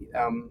be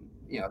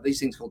these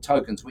things called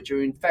tokens, which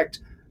are in fact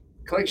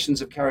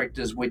collections of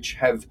characters which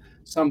have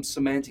some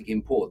semantic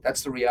import.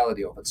 That's the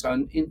reality of it. So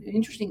an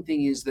interesting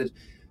thing is that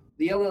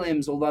the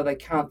LLMs, although they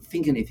can't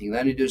think anything, they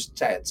only do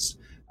stats,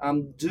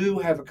 do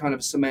have a kind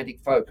of semantic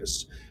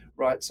focus,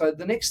 right? So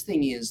the next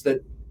thing is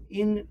that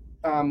in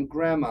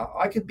grammar,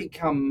 I could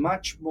become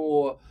much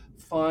more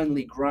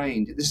finely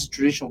grained. This is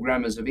traditional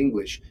grammars of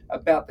English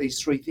about these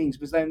three things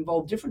because they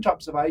involve different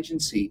types of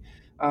agency,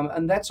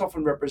 and that's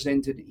often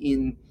represented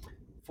in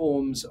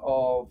forms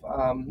of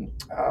I'm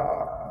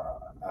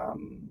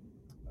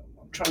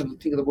trying to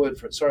think of the word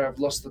for it. Sorry, I've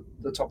lost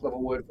the top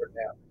level word for it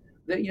now.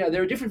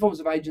 There are different forms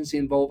of agency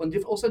involved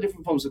and also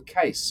different forms of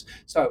case.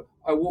 So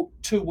I walk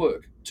to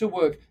work. To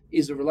work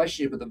is a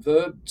relationship of the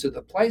verb to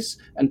the place,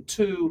 and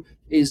to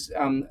is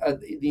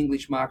the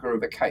English marker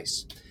of a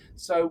case.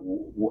 So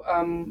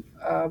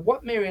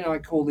what Mary and I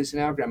call this in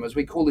our grammars,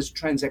 we call this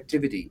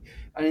transactivity.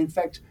 And in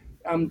fact,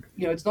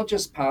 it's not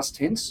just past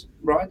tense,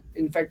 right?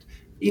 In fact,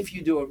 if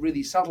you do a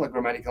really subtle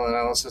grammatical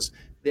analysis,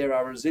 there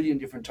are a zillion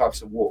different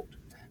types of walked.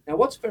 Now,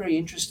 what's very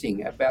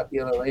interesting about the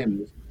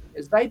LLMs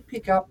is they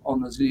pick up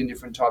on the zillion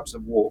different types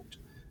of walked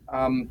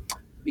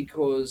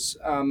because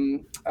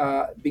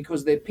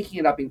they're picking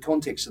it up in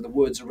context of the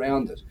words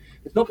around it.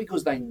 It's not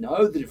because they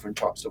know the different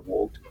types of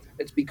walked.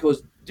 It's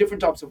because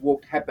different types of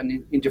walked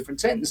happen in different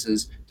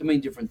sentences to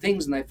mean different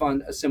things, and they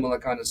find a similar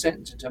kind of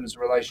sentence in terms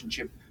of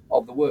relationship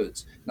of the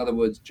words. In other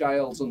words,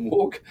 jails and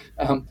walk,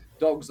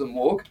 dogs and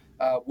walk,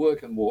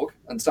 work and walk,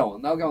 and so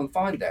on. They'll go and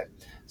find that.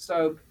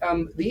 So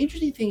the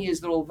interesting thing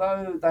is that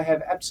although they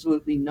have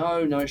absolutely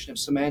no notion of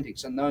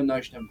semantics and no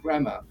notion of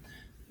grammar,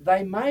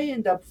 they may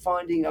end up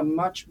finding a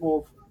much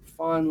more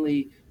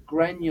finely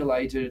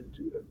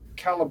granulated,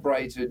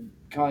 calibrated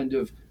kind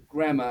of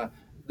grammar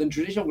than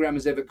traditional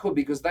grammars ever could,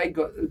 because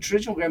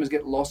traditional grammars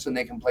get lost in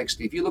their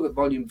complexity. If you look at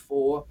volume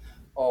 4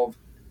 of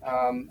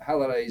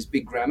Halliday's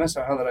Big Grammar,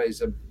 so Halliday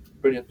is a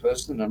brilliant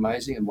person and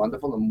amazing and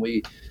wonderful, and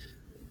we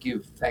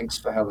give thanks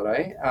for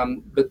Halliday.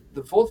 But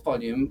the 4th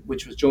volume,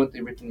 which was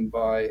jointly written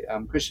by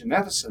Christian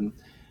Matheson,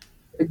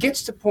 it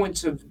gets to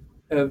points of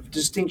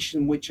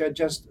distinction which are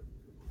just,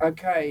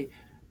 okay,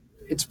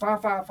 it's far,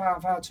 far, far,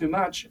 far too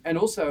much. And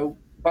also,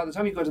 by the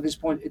time you got to this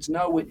point, it's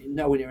nowhere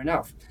near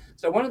enough.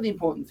 So one of the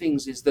important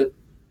things is that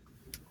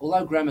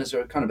although grammars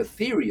are kind of a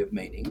theory of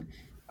meaning,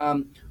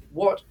 the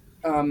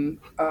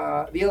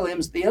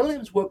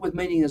LLMs work with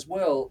meaning as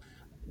well,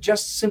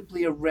 just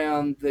simply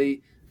around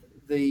the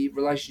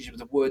relationships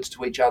of words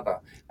to each other.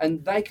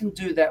 And they can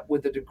do that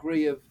with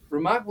a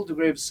remarkable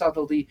degree of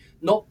subtlety,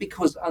 not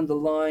because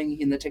underlying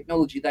in the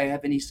technology they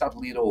have any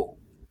subtlety at all.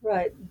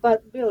 Right.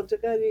 But Bill, to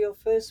go to your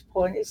first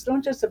point, it's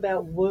not just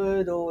about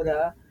word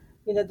order.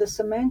 The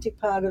semantic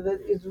part of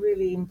it is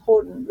really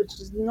important, which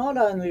is not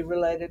only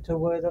related to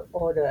word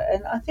order.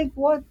 And I think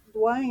what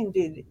Dwayne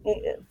did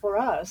for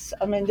us,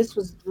 this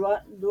was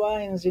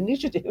Dwayne's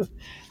initiative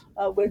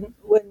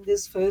when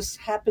this first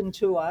happened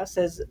to us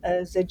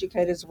as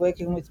educators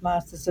working with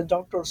masters and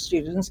doctoral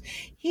students.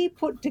 He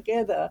put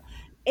together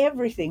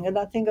everything, and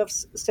I think I've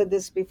said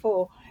this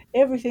before,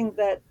 everything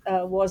that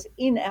was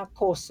in our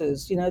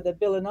courses, that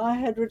Bill and I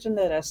had written,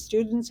 that our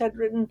students had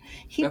written.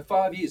 For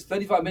 5 years,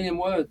 35 million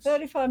words.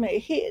 35 million.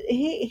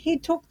 He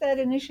took that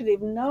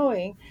initiative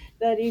knowing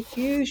that if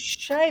you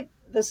shape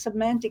the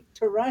semantic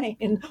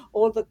terrain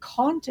or the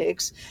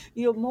context,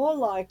 you're more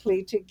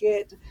likely to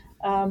get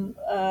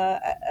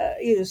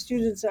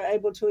students are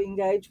able to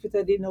engage with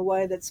it in a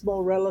way that's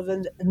more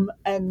relevant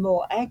and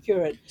more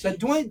accurate. So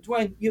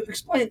Dwayne, you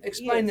explain yes.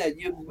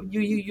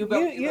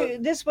 That.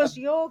 This was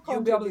your contribution.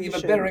 You'll be able to give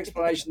a better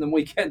explanation than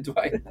we can,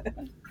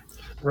 Dwayne.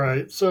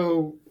 Right.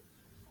 So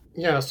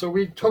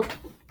we took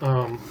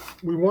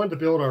we wanted to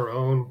build our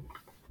own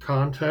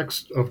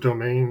context of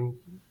domain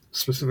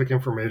specific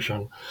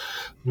information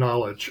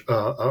knowledge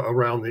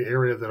around the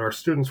area that our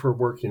students were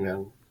working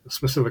in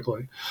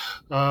specifically.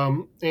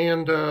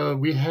 And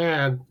we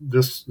had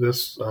this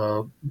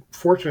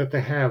fortunate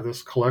to have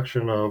this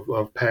collection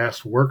of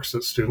past works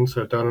that students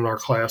had done in our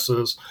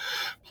classes,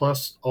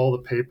 plus all the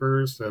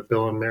papers that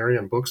Bill and Mary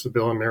and books that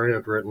Bill and Mary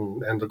had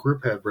written and the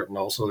group had written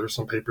also. There's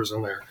some papers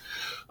in there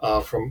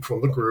from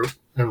the group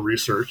and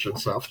research and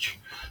such.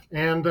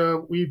 And I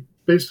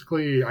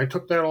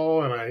took that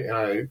all and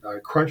I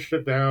crunched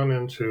it down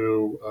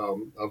into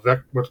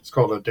what's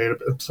called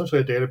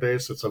essentially a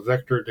database. It's a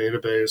vector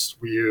database.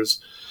 We use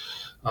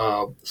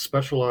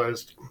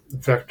specialized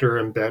vector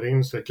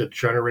embeddings that get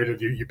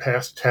generated. You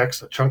pass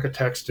a chunk of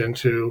text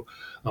into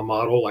a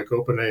model like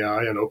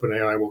OpenAI, and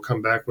OpenAI will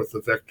come back with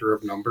the vector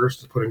of numbers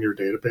to put in your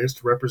database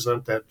to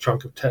represent that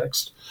chunk of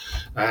text.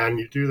 And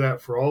you do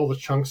that for all the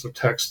chunks of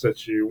text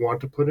that you want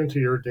to put into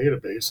your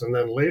database. And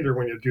then later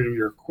when you do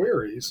your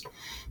queries,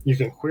 you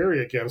can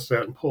query against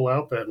that and pull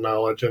out that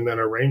knowledge and then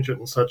arrange it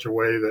in such a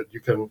way that you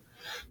can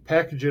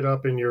package it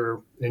up in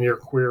your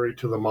query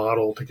to the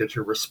model to get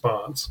your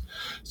response.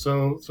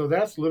 So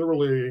that's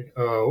literally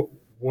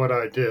what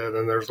I did.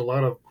 And there's a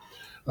lot of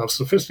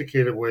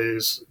sophisticated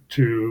ways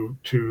to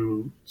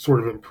sort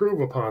of improve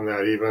upon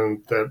that,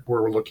 even that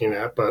we're looking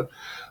at. But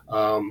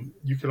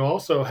you can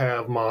also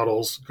have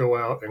models go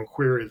out and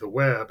query the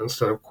web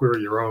instead of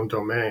query your own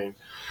domain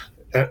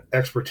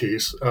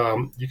expertise.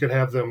 You could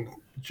have them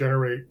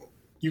generate.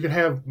 You can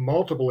have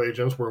multiple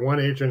agents where one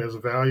agent is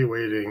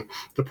evaluating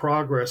the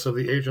progress of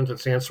the agent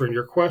that's answering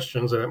your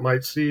questions, and it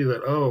might see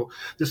that, oh,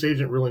 this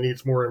agent really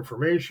needs more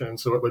information,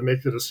 so it would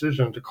make the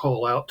decision to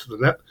call out to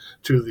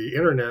the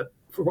internet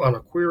on a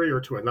query or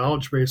to a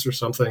knowledge base or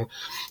something.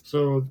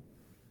 So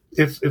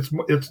it's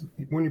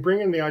when you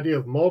bring in the idea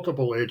of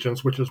multiple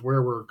agents, which is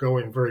where we're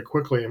going very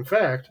quickly. In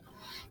fact,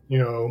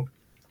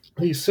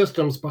 these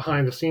systems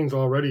behind the scenes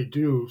already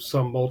do a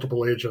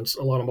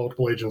lot of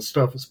multiple agent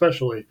stuff,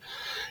 especially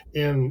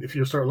if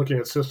you start looking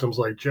at systems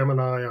like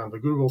Gemini on the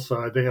Google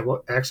side. They have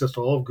access to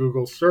all of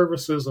Google's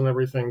services and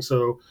everything.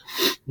 So,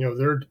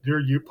 they're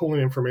pulling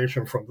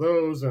information from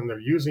those, and they're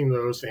using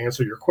those to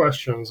answer your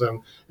questions.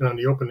 And on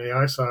the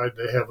OpenAI side,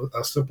 they have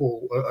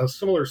a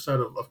similar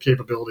set of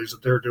capabilities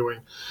that they're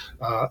doing.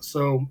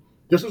 So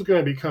this is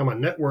going to become a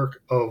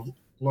network of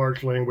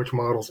large language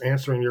models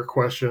answering your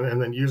question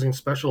and then using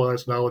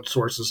specialized knowledge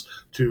sources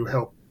to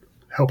help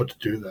it to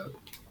do that.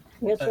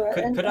 Yes,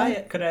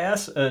 right. Could I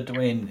ask,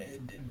 Dwayne,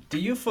 do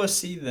you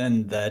foresee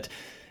then that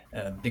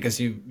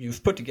because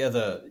you've put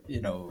together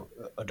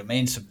a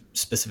domain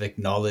specific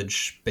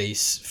knowledge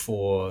base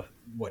for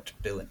what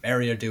Bill and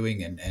Mary are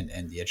doing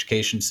and the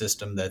education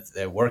system that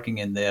they're working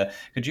in there,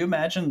 could you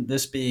imagine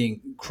this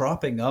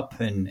cropping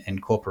up in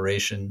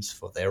corporations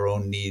for their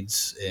own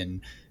needs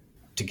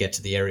to get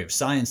to the area of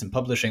science and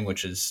publishing,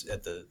 which is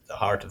at the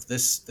heart of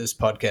this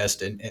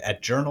podcast, and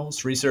at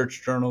journals,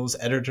 research journals,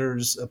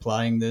 editors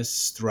applying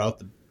this throughout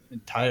the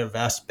entire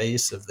vast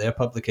base of their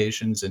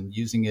publications and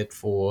using it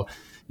for,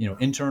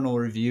 internal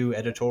review,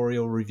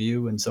 editorial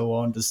review, and so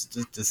on? Does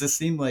this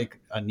seem like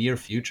a near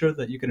future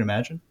that you can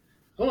imagine?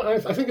 Well,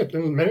 I think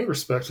in many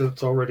respects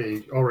it's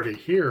already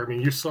here. I mean,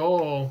 you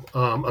saw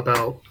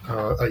about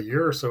a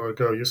year or so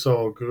ago, you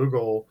saw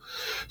Google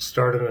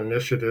start an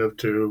initiative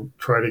to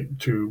try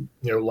to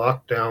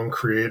lock down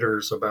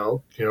creators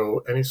about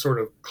any sort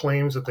of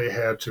claims that they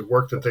had to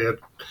work that they had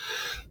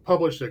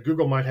published that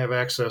Google might have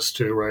access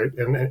to, right?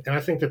 And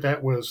I think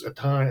that was at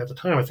the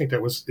time. I think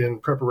that was in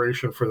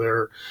preparation for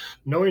their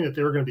knowing that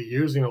they were going to be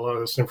using a lot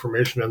of this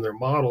information in their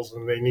models,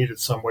 and they needed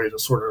some way to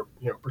sort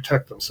of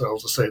protect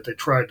themselves. To say that they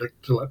tried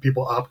to let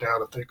people opt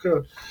out if they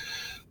could.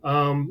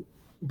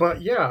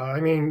 But yeah,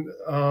 I mean.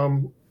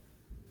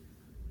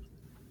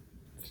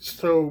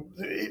 So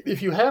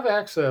if you have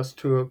access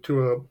to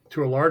a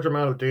large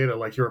amount of data,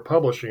 like you're a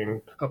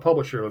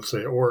publisher, let's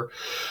say, or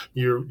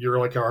you're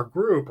like our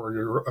group, or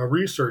you're a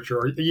researcher,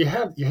 or you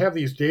have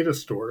these data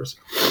stores,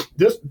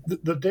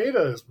 the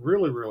data is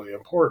really, really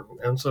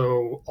important. And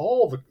so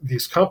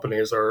these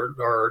companies are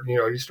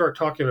you start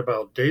talking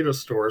about data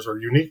stores or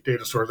unique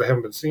data stores that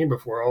haven't been seen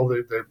before, all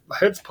their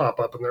heads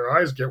pop up and their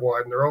eyes get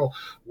wide and they're all,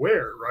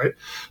 where, right?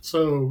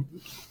 So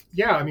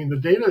yeah, I mean, the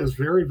data is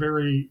very,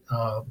 very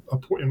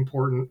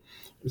important.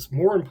 It's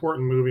more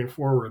important moving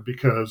forward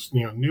because,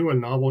 new and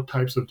novel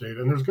types of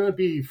data. And there's going to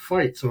be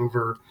fights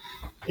over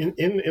in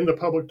the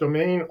public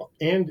domain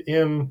and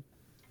in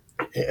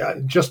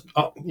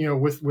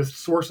with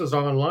sources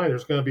online.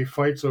 There's going to be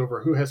fights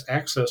over who has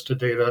access to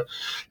data.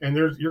 And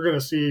you're going to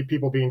see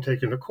people being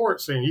taken to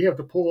court saying, you have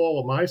to pull all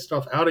of my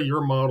stuff out of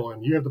your model,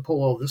 and you have to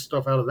pull all this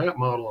stuff out of that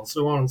model, and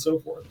so on and so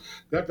forth.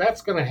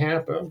 That's going to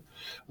happen.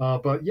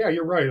 But yeah,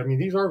 you're right. I mean,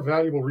 these are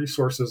valuable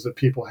resources that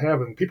people have,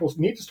 and people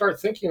need to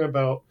start thinking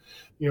about,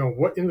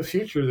 what in the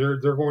future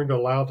they're going to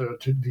allow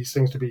these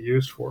things to be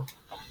used for.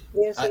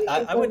 Yes,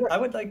 I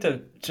would like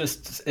to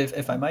just,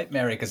 if I might,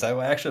 Mary, because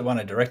I actually want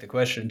to direct a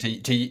question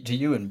to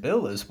you and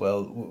Bill as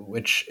well,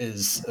 which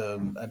is,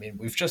 I mean,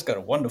 we've just got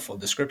a wonderful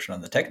description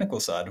on the technical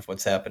side of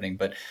what's happening,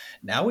 but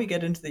now we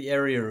get into the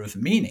area of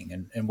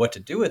meaning and what to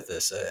do with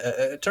this.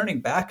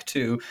 Turning back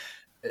to,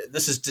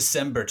 this is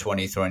December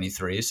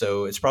 2023,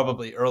 so it's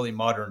probably early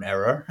modern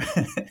era,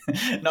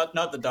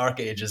 not the dark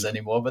ages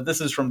anymore, but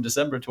this is from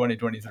December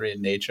 2023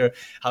 in Nature,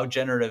 how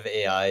generative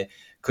AI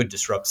could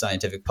disrupt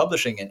scientific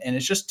publishing. And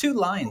it's just 2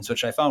 lines,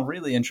 which I found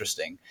really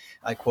interesting.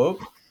 I quote,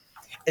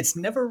 "It's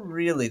never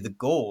really the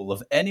goal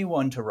of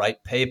anyone to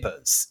write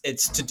papers.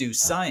 It's to do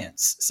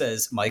science,"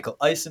 says Michael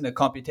Eisen, a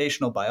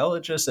computational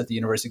biologist at the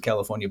University of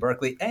California,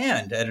 Berkeley,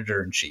 and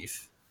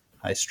editor-in-chief,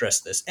 I stress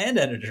this, and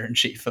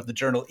editor-in-chief of the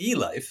journal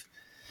eLife.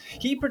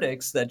 He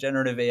predicts that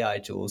generative AI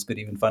tools could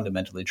even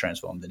fundamentally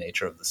transform the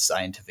nature of the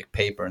scientific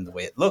paper and the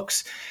way it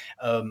looks.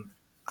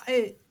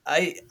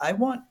 I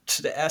want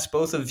to ask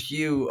both of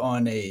you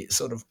on a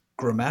sort of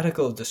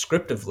grammatical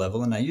descriptive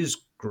level, and I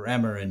use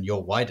grammar in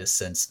your widest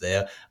sense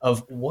there,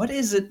 of what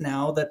is it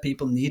now that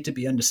people need to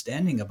be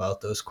understanding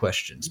about those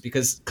questions?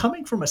 Because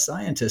coming from a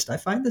scientist, I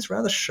find this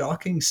rather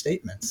shocking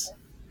statements.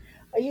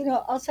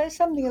 I'll say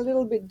something a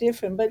little bit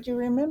different, but you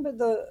remember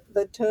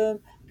the term,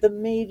 the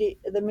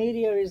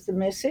media is the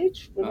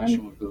message?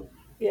 Remember?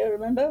 Yeah,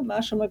 remember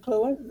Marshall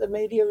McLuhan? The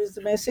media is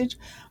the message.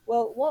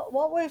 Well,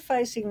 what we're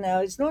facing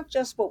now is not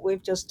just what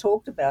we've just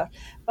talked about,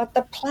 but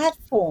the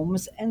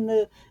platforms and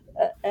the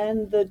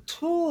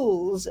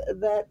tools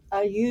that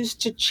are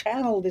used to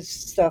channel this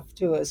stuff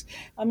to us.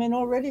 I mean,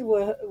 already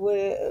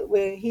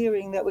we're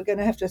hearing that we're going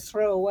to have to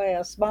throw away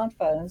our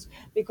smartphones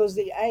because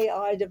the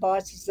AI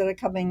devices that are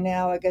coming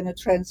now are going to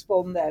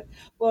transform that.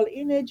 Well,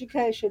 in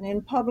education,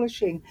 in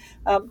publishing,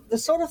 the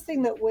sort of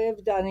thing that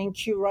we've done in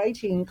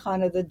curating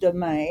kind of the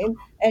domain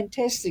and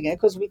testing it,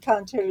 because we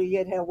can't tell you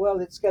yet how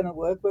well it's going to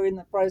work, we're in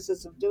the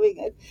process of doing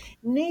it,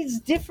 needs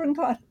different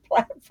kind of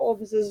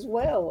platforms as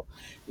well.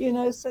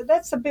 So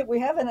that's the bit we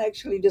haven't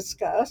actually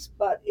discussed,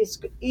 but it's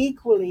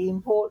equally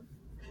important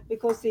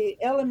because the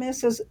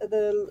LMSs,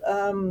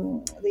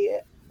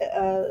 the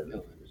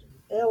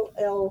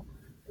LL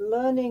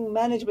learning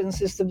management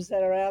systems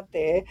that are out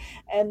there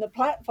and the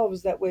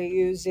platforms that we're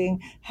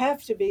using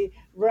have to be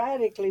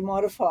radically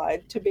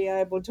modified to be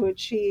able to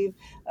achieve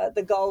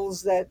the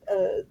goals that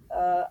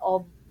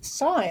of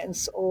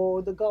science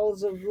or the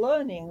goals of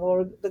learning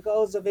or the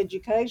goals of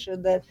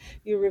education that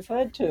you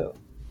referred to.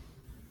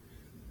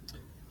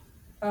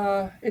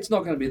 It's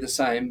not going to be the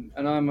same,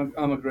 and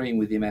I'm agreeing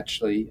with him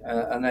actually,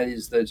 and that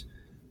is that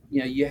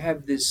you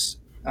have this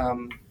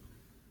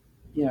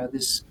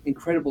this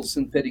incredible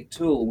synthetic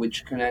tool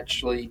which can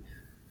actually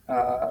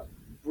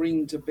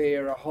bring to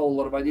bear a whole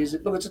lot of ideas.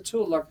 Look, it's a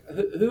tool like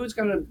who is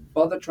going to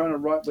bother trying to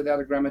write without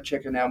a grammar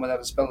checker now, without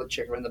a speller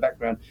checker in the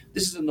background?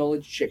 This is a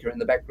knowledge checker in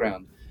the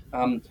background.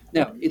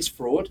 Now, it's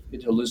fraught,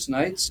 it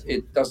hallucinates,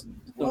 it doesn't.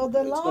 Well,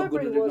 the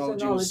library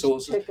was a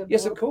knowledge checker.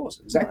 Yes, of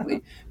course,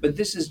 exactly. But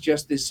this is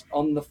just this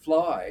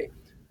on-the-fly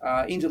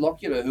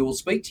interlocutor who will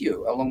speak to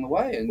you along the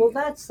way. And well,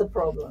 that's the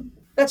problem.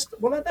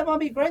 That might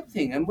be a great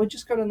thing, and we're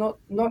just got to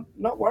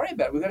not worry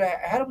about it. We've got to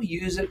how do we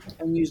use it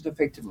and use it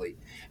effectively.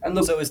 And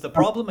look, so is the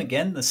problem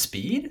again the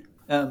speed?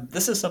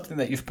 This is something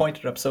that you've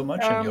pointed up so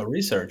much in your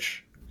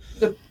research.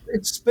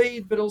 It's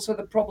speed, but also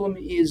the problem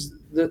is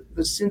that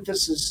the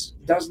synthesis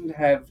doesn't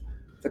have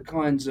the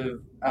kinds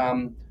of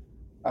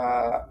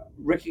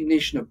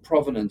recognition of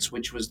provenance,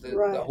 which was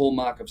the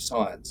hallmark of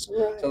science.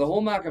 Right. So the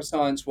hallmark of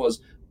science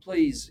was,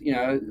 please,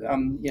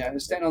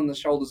 stand on the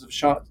shoulders of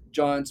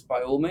giants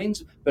by all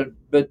means, but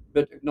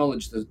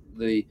acknowledge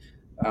the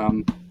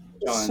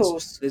giants.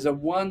 Source. There's a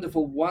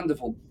wonderful,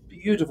 wonderful,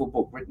 beautiful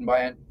book written by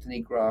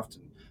Anthony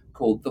Grafton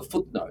called The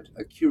Footnote: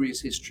 A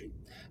Curious History.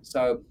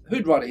 So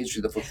who'd write a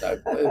history of the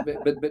footnote?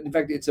 but in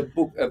fact, it's a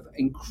book of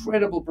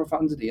incredible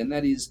profundity, and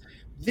that is,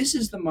 this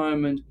is the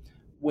moment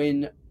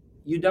when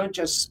you don't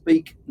just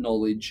speak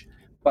knowledge,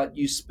 but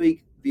you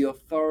speak the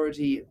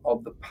authority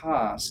of the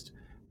past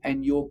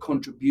and your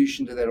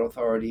contribution to that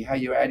authority, how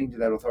you're adding to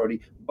that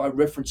authority by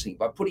referencing,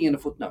 by putting in a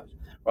footnote,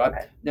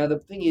 right? Now, the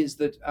thing is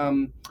that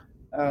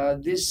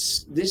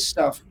this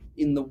stuff,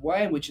 in the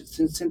way in which it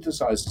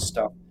synthesizes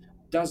stuff,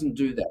 doesn't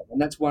do that.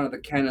 And that's one of the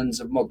canons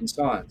of modern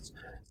science.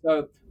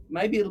 So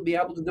maybe it'll be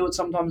able to do it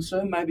sometime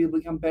soon. Maybe it'll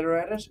become better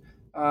at it.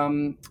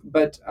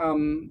 But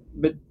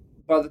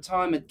by the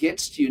time it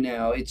gets to you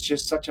now, it's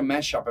just such a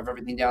mashup of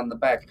everything down the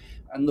back.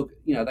 And look,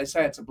 they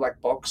say it's a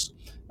black box.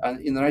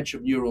 In the nature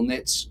of neural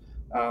nets,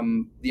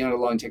 the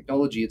underlying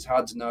technology, it's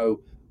hard to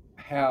know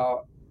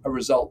how a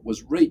result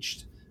was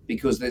reached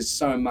because there's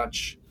so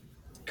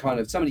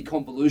many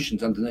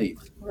convolutions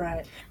underneath.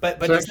 Right.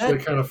 But it's actually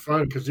kind of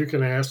fun because you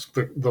can ask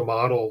the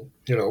model,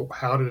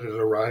 how did it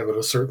arrive at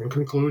a certain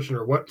conclusion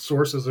or what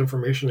sources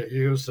information it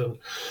used, and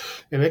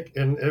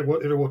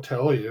it will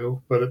tell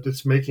you, but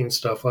it's making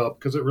stuff up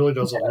because it really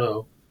doesn't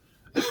know.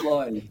 It's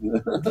lying.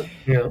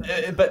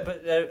 Yeah.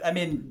 But I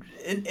mean,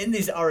 in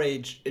these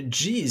RAGs,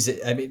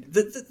 I mean,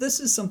 this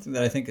is something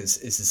that I think is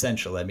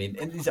essential. I mean,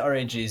 in these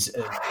RAGs,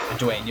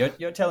 Dwayne,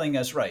 you're telling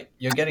us, right,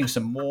 you're getting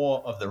some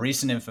more of the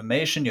recent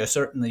information. You're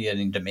certainly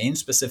getting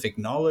domain-specific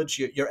knowledge.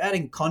 You're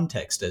adding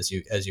context, as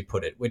you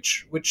put it,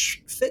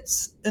 which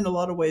fits in a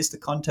lot of ways the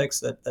context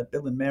that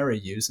Bill and Mary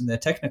use in their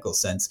technical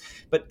sense.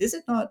 But is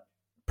it not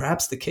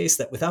perhaps the case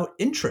that without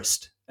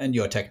interest in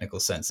your technical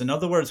sense, in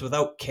other words,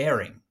 without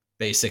caring,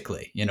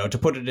 basically, to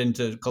put it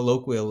into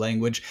colloquial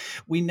language,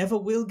 we never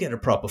will get a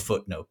proper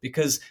footnote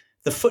because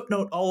the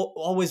footnote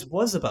always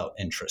was about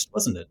interest,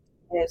 wasn't it?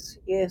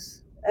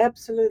 Yes,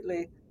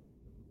 absolutely.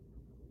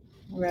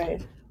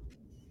 Right.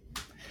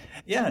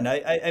 Yeah, and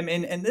I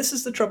mean, and this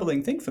is the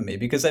troubling thing for me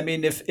because I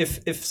mean,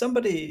 if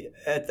somebody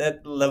at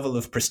that level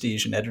of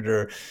prestige, an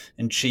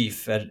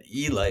editor-in-chief at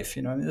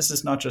eLife, this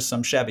is not just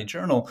some shabby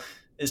journal,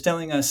 is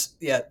telling us,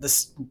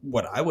 this,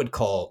 what I would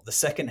call the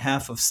second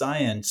half of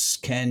science,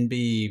 can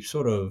be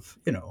sort of,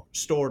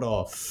 stored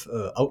off,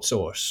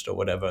 outsourced or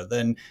whatever,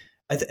 then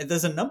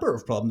there's a number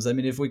of problems. I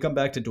mean, if we come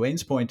back to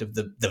Dwayne's point of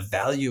the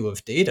value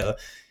of data,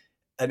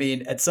 I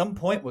mean, at some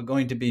point we're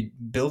going to be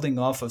building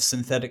off of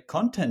synthetic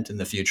content in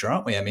the future,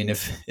 aren't we? I mean,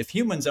 if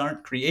humans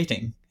aren't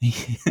creating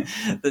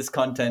this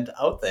content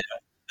out there,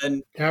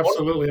 then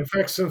Absolutely. In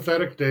fact,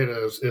 synthetic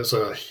data is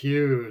a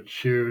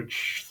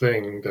huge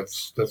thing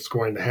that's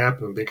going to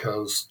happen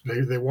because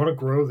they want to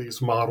grow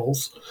these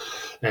models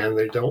and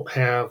they don't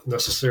have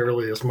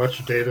necessarily as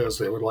much data as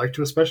they would like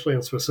to, especially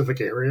in specific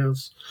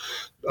areas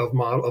of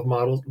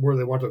models where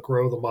they want to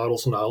grow the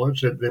model's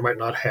knowledge. They might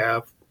not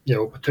have,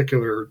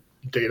 particular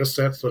data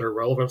sets that are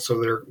relevant,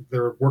 so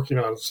they're working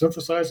on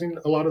synthesizing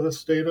a lot of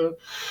this data,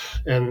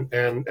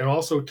 and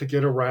also to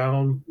get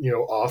around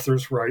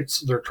authors' rights,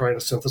 they're trying to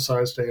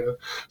synthesize data.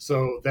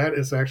 So that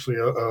is actually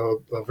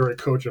a very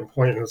cogent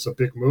point, and it's a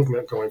big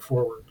movement going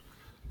forward.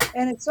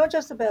 And it's not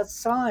just about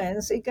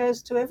science; it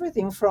goes to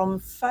everything from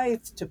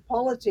faith to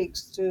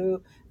politics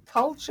to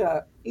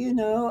culture.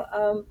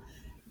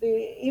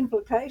 The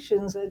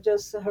implications are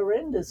just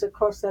horrendous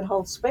across that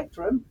whole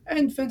spectrum.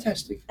 And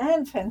fantastic.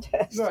 Right.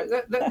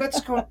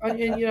 That's kind of,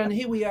 and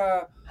here we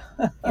are,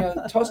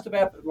 tossed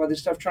about by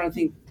this stuff, trying to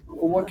think,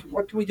 well,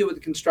 what can we do with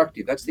the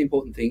constructive? That's the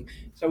important thing.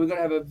 So we've got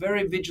to have a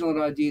very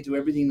vigilant idea to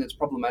everything that's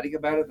problematic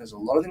about it. There's a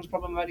lot of things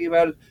problematic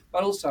about it,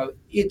 but also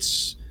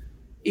it's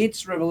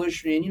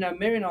revolutionary. And,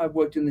 Mary and I have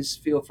worked in this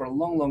field for a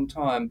long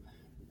time,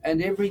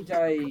 and every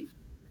day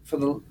for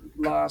the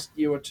last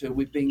year or two,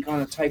 we've been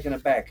kind of taken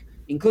aback,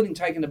 including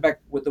taken aback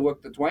with the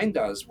work that Dwayne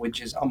does,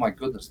 which is, oh my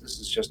goodness, this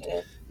is just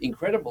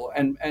incredible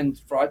and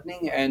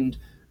frightening and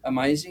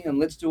amazing, and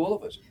let's do all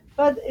of it.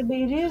 But it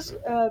is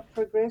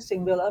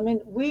progressing, Bill. I mean,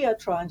 we are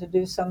trying to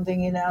do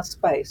something in our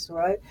space,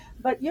 right?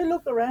 But you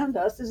look around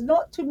us, there's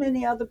not too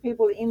many other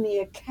people in the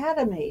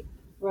academy,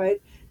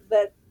 right,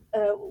 that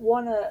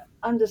want to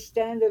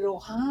understand it or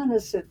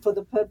harness it for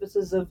the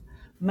purposes of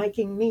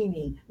making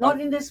meaning, not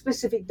in the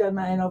specific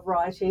domain of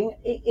writing,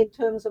 in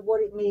terms of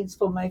what it means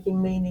for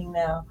making meaning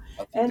now.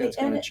 I think that's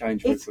going to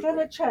change. It's going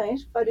to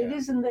change, but it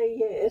isn't there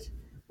yet,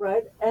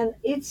 right? And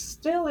it's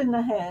still in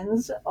the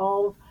hands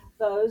of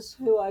those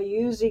who are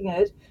using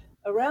it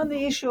around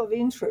the issue of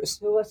interest,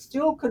 who are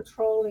still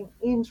controlling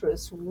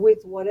interest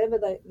with whatever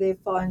they're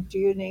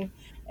fine-tuning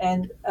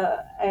and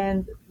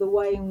the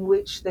way in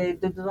which they're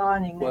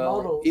designing their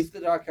models. If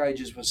the Dark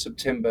Ages was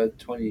September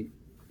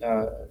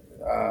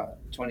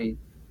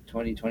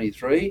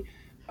 2023,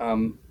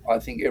 I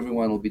think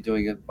everyone will be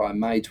doing it by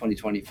May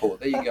 2024.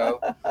 There you go.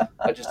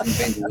 I just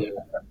invented it.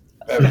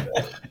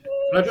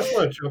 I just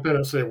want to jump in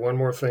and say one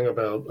more thing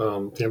about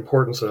the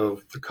importance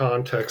of the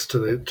context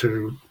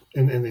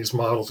in these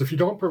models. If you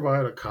don't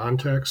provide a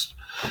context,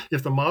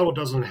 if the model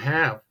doesn't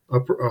have a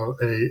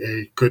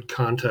good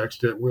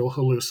context, it will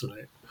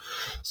hallucinate.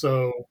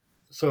 So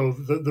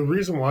the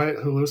reason why it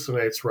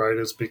hallucinates, right,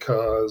 is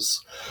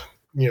because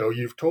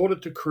you've told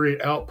it to create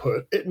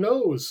output. It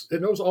knows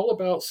all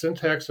about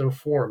syntax and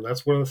form.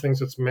 That's one of the things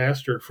that's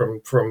mastered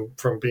from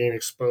being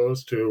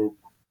exposed to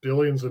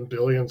billions and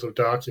billions of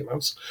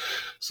documents.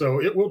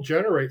 So it will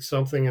generate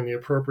something in the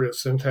appropriate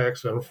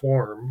syntax and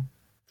form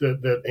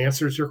that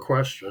answers your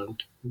question,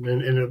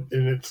 and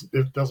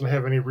it doesn't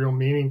have any real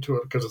meaning to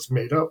it because it's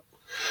made up.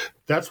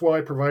 That's why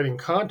providing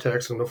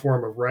context in the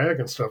form of RAG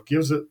and stuff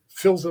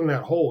fills in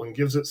that hole and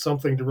gives it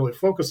something to really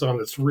focus on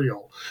that's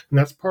real. And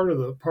that's part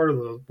of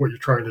what you're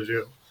trying to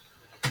do.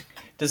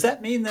 Does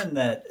that mean then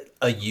that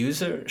a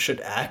user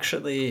should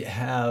actually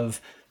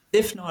have,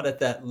 if not at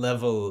that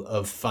level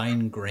of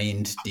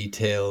fine-grained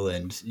detail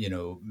and,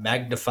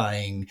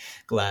 magnifying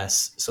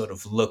glass sort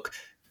of look,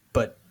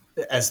 but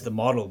as the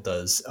model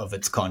does of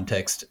its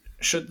context,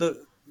 should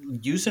the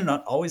user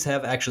not always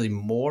have actually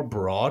more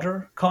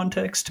broader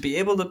context to be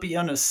able to be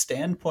on a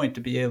standpoint,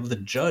 to be able to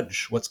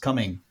judge what's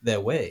coming their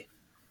way?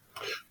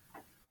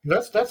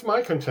 That's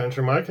my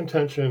contention. My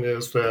contention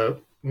is that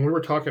when we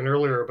were talking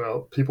earlier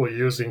about people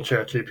using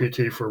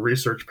ChatGPT for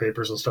research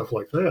papers and stuff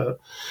like that,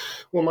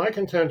 well, my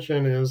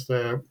contention is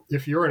that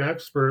if you're an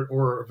expert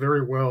or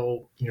very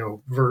well,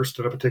 versed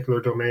in a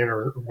particular domain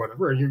or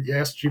whatever, and you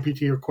ask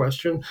GPT a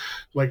question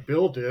like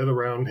Bill did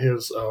around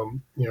his,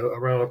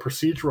 around a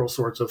procedural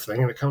sorts of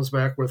thing, and it comes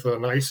back with a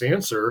nice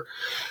answer,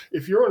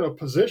 if you're in a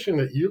position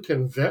that you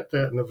can vet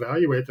that and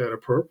evaluate that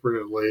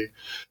appropriately,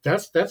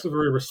 that's a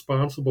very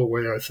responsible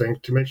way, I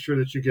think, to make sure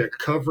that you get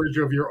coverage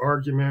of your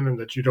argument and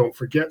that you don't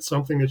forget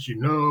something that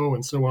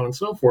and so on and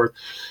so forth,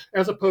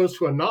 as opposed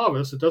to a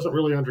novice that doesn't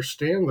really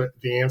understand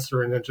the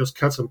answer and then just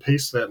cuts and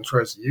pastes that and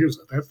tries to use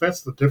it.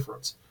 That's the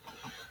difference.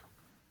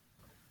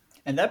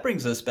 And that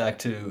brings us back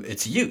to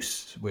its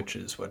use, which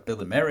is what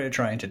Bill and Mary are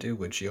trying to do,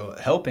 which you're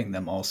helping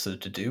them also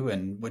to do,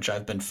 and which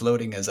I've been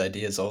floating as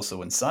ideas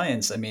also in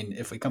science. I mean,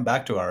 if we come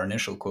back to our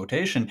initial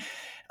quotation,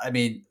 I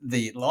mean,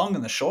 the long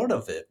and the short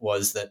of it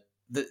was that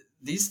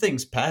these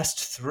things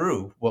passed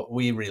through what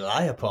we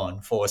rely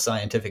upon for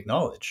scientific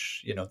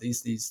knowledge.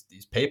 These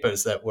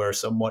papers that were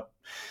somewhat,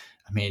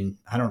 I mean,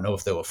 I don't know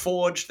if they were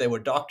forged, they were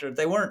doctored,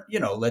 they weren't,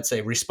 let's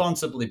say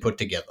responsibly put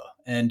together.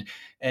 And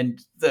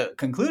the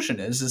conclusion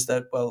is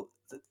that, well,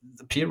 the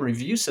peer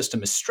review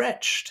system is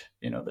stretched.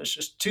 There's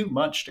just too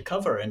much to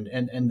cover. And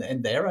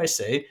there I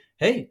say,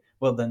 hey,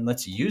 well then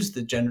let's use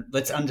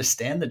let's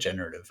understand the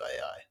generative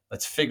AI.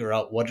 Let's figure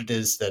out what it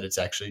is that it's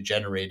actually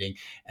generating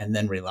and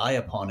then rely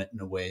upon it in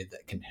a way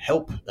that can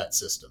help that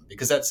system,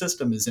 because that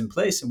system is in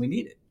place and we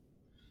need it.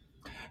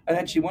 And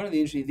actually, one of the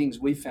interesting things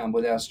we found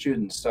with our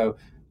students, so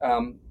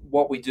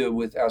what we do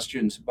with our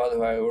students, by the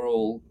way, we're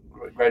all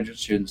graduate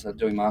students that are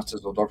doing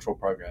master's or doctoral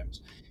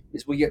programs,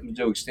 is we get them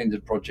to do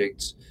extended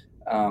projects.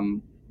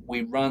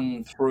 We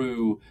run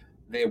through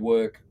their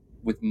work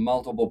with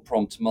multiple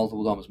prompts,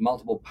 multiple times,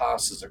 multiple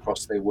passes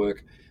across their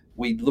work.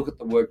 We look at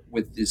the work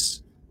with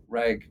this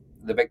RAG,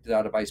 the vector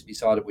database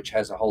beside it, which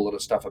has a whole lot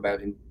of stuff about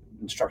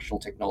instructional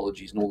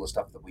technologies and all the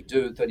stuff that we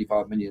do,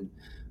 35 million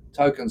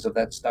tokens of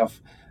that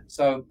stuff.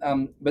 So,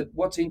 but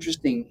what's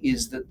interesting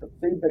is that the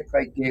feedback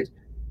they get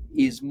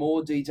is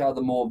more detailed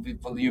and more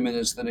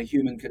voluminous than a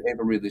human could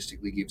ever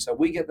realistically give. So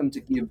we get them to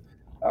give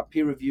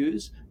peer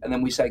reviews, and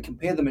then we say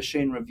compare the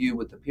machine review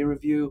with the peer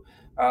review.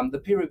 The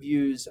peer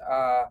reviews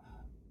are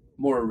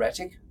more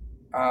erratic,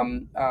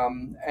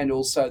 and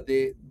also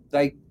they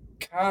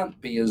can't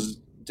be as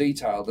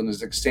detailed and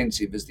as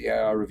extensive as the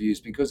AI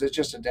reviews, because it's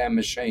just a damn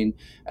machine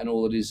and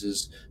all it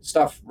is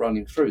stuff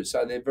running through.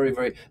 So they're very,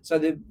 very, so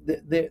they're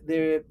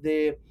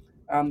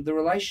the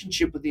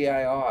relationship with the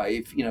AI,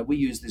 if we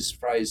use this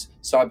phrase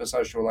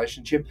cyber-social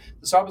relationship,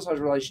 the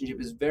cyber-social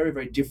relationship is very,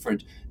 very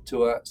different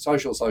to a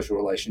social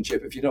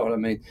relationship, if you know what I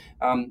mean.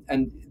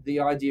 And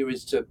the idea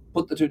is to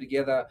put the two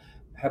together,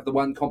 have the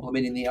one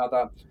complementing the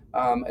other.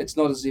 It's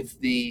not as if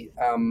the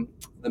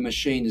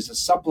machine is a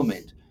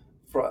supplement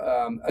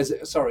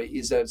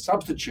is a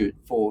substitute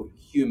for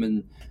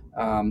human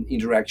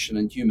interaction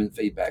and human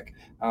feedback.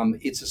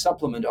 It's a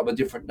supplement of a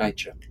different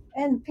nature.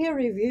 And peer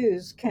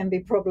reviews can be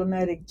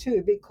problematic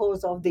too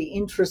because of the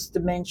interest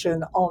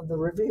dimension of the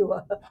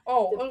reviewer.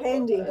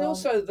 And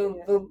also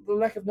the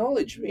lack of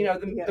knowledge.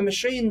 The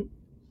machine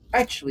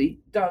actually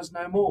does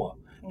know more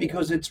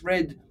because it's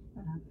read.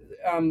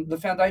 The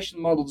foundation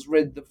model's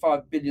read the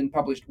 5 billion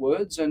published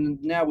words,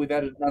 and now we've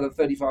added another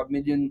 35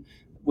 million,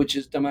 which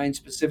is domain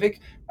specific,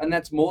 and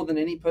that's more than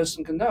any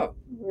person can know.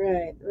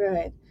 Right.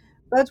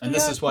 And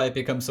this is why it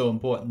becomes so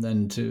important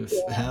then to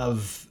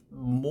have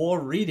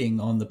more reading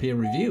on the peer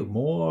review,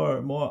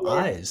 more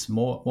eyes,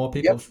 more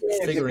people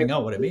figuring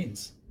out what it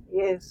means.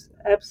 Yes,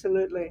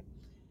 absolutely.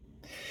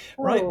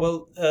 Right.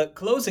 Well,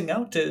 closing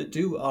out to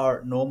do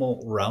our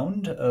normal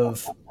round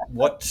of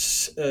what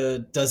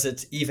does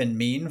it even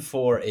mean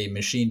for a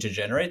machine to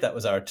generate? That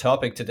was our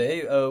topic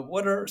today.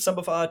 What are some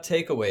of our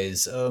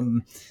takeaways?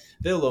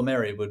 Bill or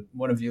Mary, would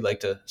one of you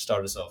like to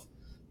start us off?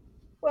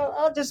 Well,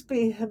 I'll just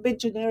be a bit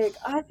generic.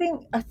 I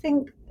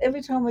think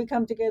every time we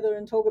come together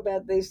and talk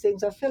about these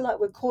things, I feel like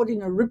we're caught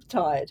in a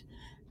riptide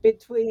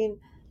between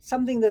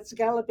something that's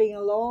galloping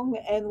along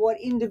and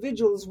what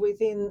individuals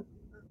within,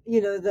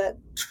 that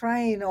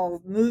train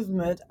of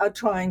movement are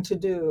trying to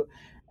do.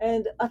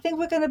 And I think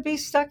we're going to be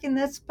stuck in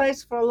that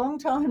space for a long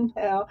time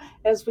now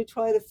as we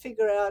try to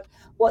figure out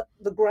what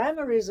the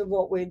grammar is of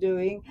what we're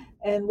doing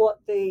and what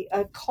the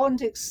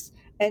context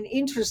and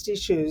interest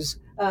issues,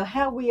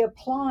 how we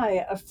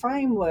apply a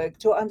framework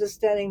to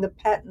understanding the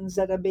patterns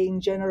that are being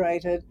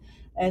generated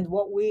and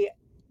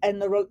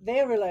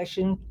their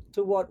relation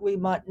to what we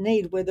might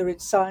need, whether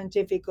it's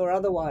scientific or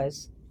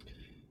otherwise.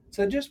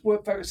 So just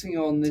focusing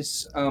on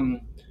this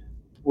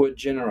word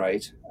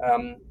generate,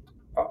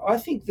 I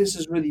think this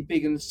is really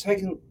big, and it's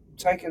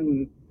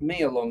taken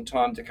me a long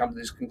time to come to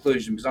this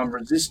conclusion because I'm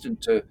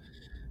resistant to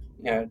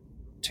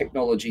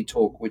technology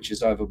talk which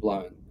is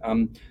overblown.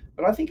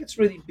 But I think it's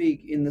really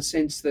big in the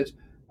sense that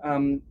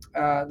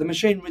the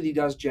machine really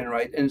does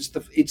generate, and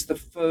it's the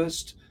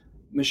first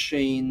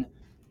machine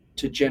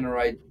to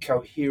generate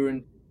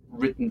coherent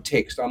written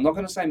text. I'm not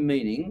going to say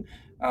meaning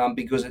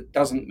because it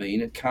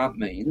can't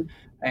mean.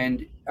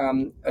 And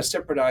a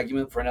separate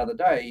argument for another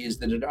day is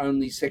that it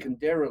only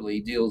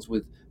secondarily deals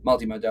with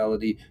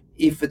multimodality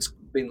if it's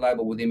been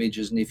labeled with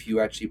images and if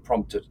you actually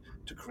prompt it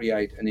to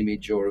create an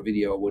image or a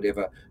video or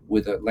whatever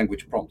with a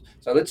language prompt.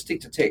 So let's stick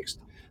to text.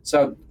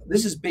 So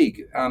this is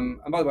big. And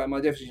by the way,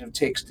 my definition of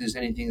text is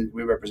anything that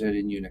we represent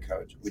in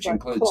Unicode, which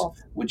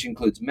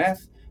includes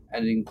math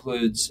and it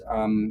includes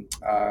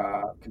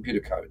computer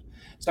code.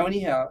 So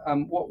anyhow,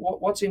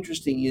 what's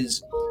interesting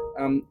is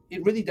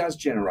it really does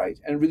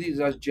generate, and it really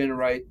does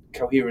generate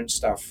coherent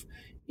stuff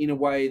in a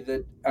way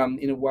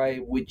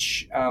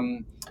which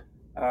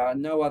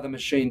no other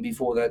machine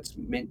before that's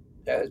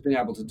has been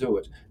able to do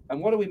it.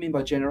 And what do we mean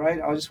by generate?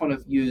 I just want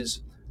to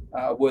use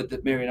a word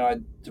that Mary and I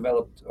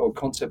developed, or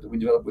concept that we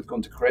developed with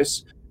Gunter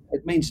Kress.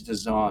 It means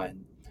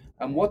design.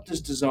 And what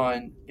does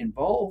design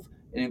involve?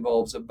 It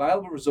involves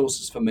available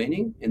resources for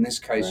meaning, in this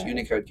case,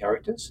 Unicode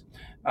characters.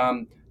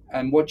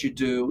 And what you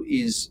do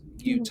is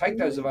you take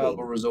those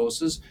available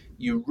resources,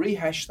 you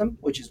rehash them,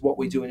 which is what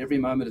we do in every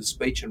moment of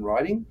speech and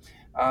writing,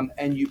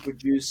 and you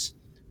produce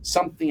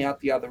something out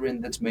the other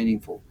end that's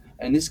meaningful.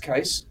 And in this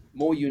case,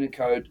 more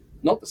Unicode,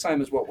 not the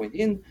same as what went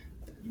in,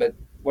 but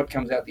what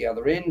comes out the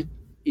other end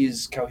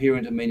is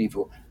coherent and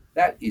meaningful.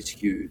 That is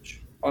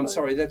huge. I'm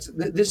sorry.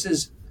 This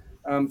is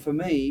for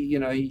me.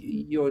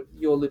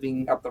 You're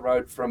living up the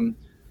road from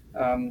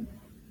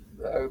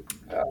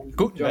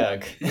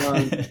Gutenberg.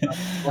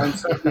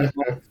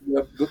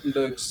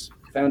 Gutenberg's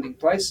founding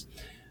place.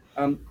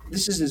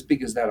 This is as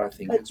big as that, I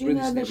think. But It's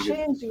really significant.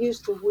 machines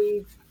used to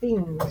weave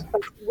things,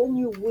 but when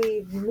you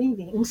weave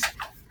meanings,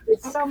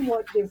 it's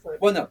somewhat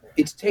different. Well, no,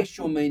 it's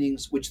textual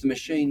meanings which the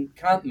machine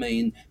can't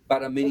mean,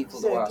 but are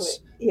meaningful to us.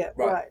 Yeah,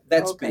 right.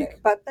 That's okay. big.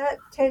 But that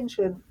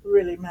tension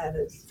really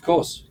matters. Of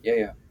course,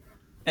 yeah.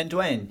 And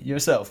Dwayne,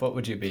 yourself, what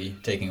would you be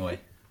taking away?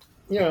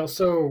 Yeah,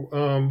 so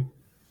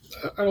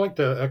I like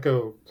to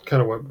echo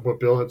kind of what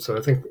Bill had said.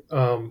 I think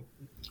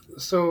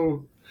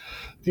so.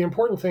 The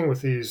important thing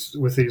with these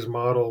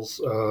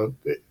models,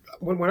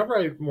 whenever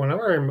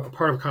I'm a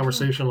part of a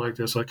conversation like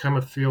this, I kind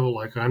of feel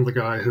like I'm the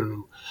guy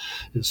who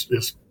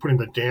is putting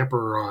the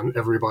damper on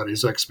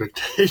everybody's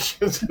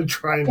expectations and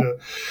trying to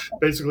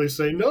basically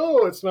say,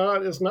 no, it's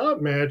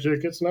not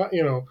magic, it's not,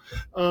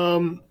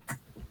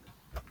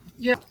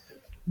 yeah.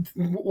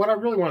 What I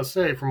really want to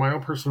say from my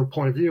own personal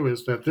point of view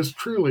is that this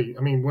truly,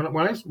 I mean, when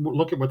I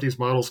look at what these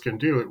models can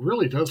do, it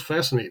really does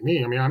fascinate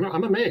me. I mean,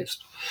 I'm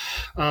amazed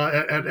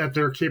at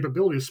their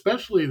capability,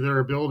 especially their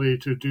ability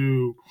to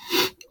do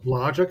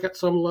logic at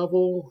some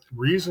level,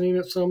 reasoning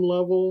at some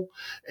level,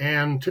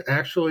 and to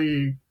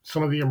actually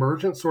some of the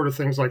emergent sort of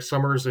things like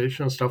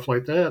summarization and stuff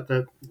like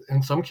that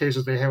in some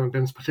cases they haven't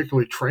been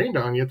particularly trained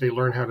on, yet they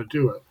learn how to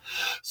do it.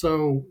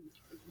 So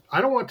I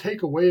don't want to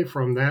take away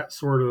from that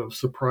sort of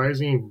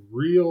surprising,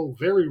 real,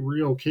 very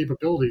real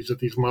capabilities that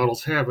these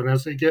models have. And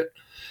as they get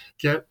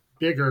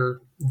bigger,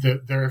 they're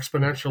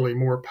exponentially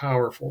more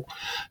powerful.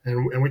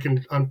 And we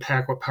can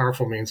unpack what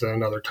powerful means at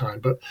another time.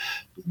 But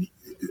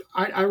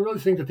I really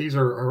think that these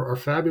are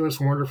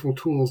fabulous, wonderful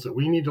tools that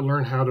we need to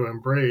learn how to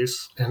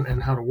embrace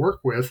and how to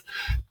work with.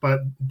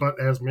 But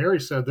as Mary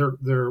said,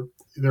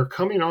 they're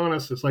coming on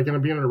us. It's like going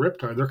to be in a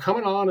riptide. They're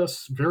coming on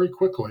us very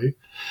quickly,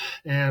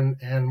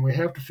 and we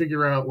have to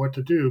figure out what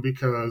to do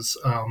because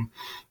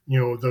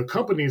the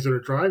companies that are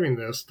driving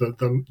this,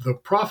 the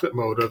profit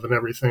motive and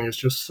everything is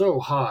just so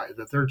high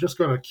that they're just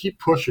going to keep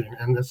pushing,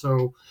 and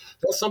so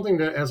that's something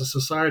that as a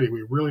society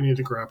we really need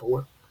to grapple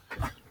with.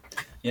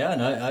 Yeah,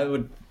 and I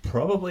would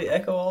probably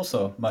echo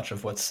also much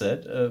of what's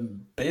said.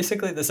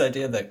 Basically, this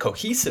idea that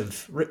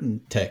cohesive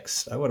written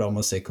text, I would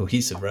almost say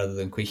cohesive rather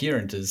than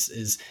coherent,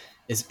 is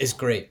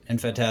great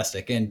and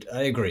fantastic. And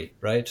I agree,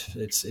 right?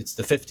 It's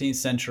the 15th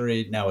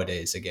century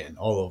nowadays, again,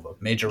 all over.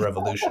 Major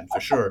revolution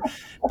for sure.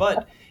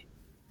 But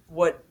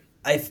what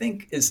I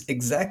think is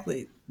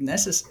exactly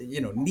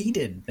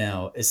needed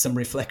now is some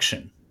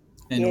reflection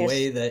in a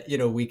way that,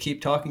 we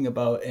keep talking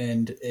about.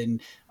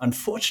 And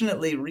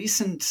unfortunately,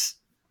 recent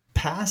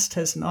past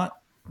has not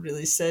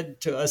really said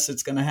to us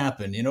it's going to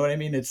happen. You know what I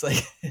mean? It's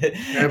like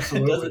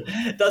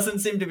it doesn't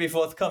seem to be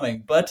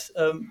forthcoming, but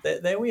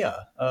there we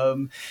are.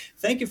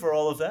 Thank you for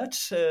all of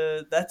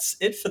that. That's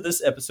it for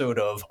this episode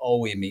of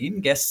All We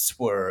Mean. Guests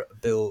were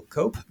Bill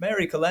Cope,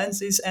 Mary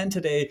Kalantzis, and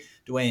today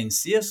Dwayne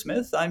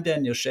Searsmith. I'm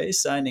Daniel Shea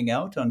signing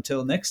out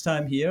until next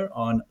time here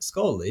on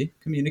Scholarly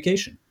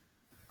Communication.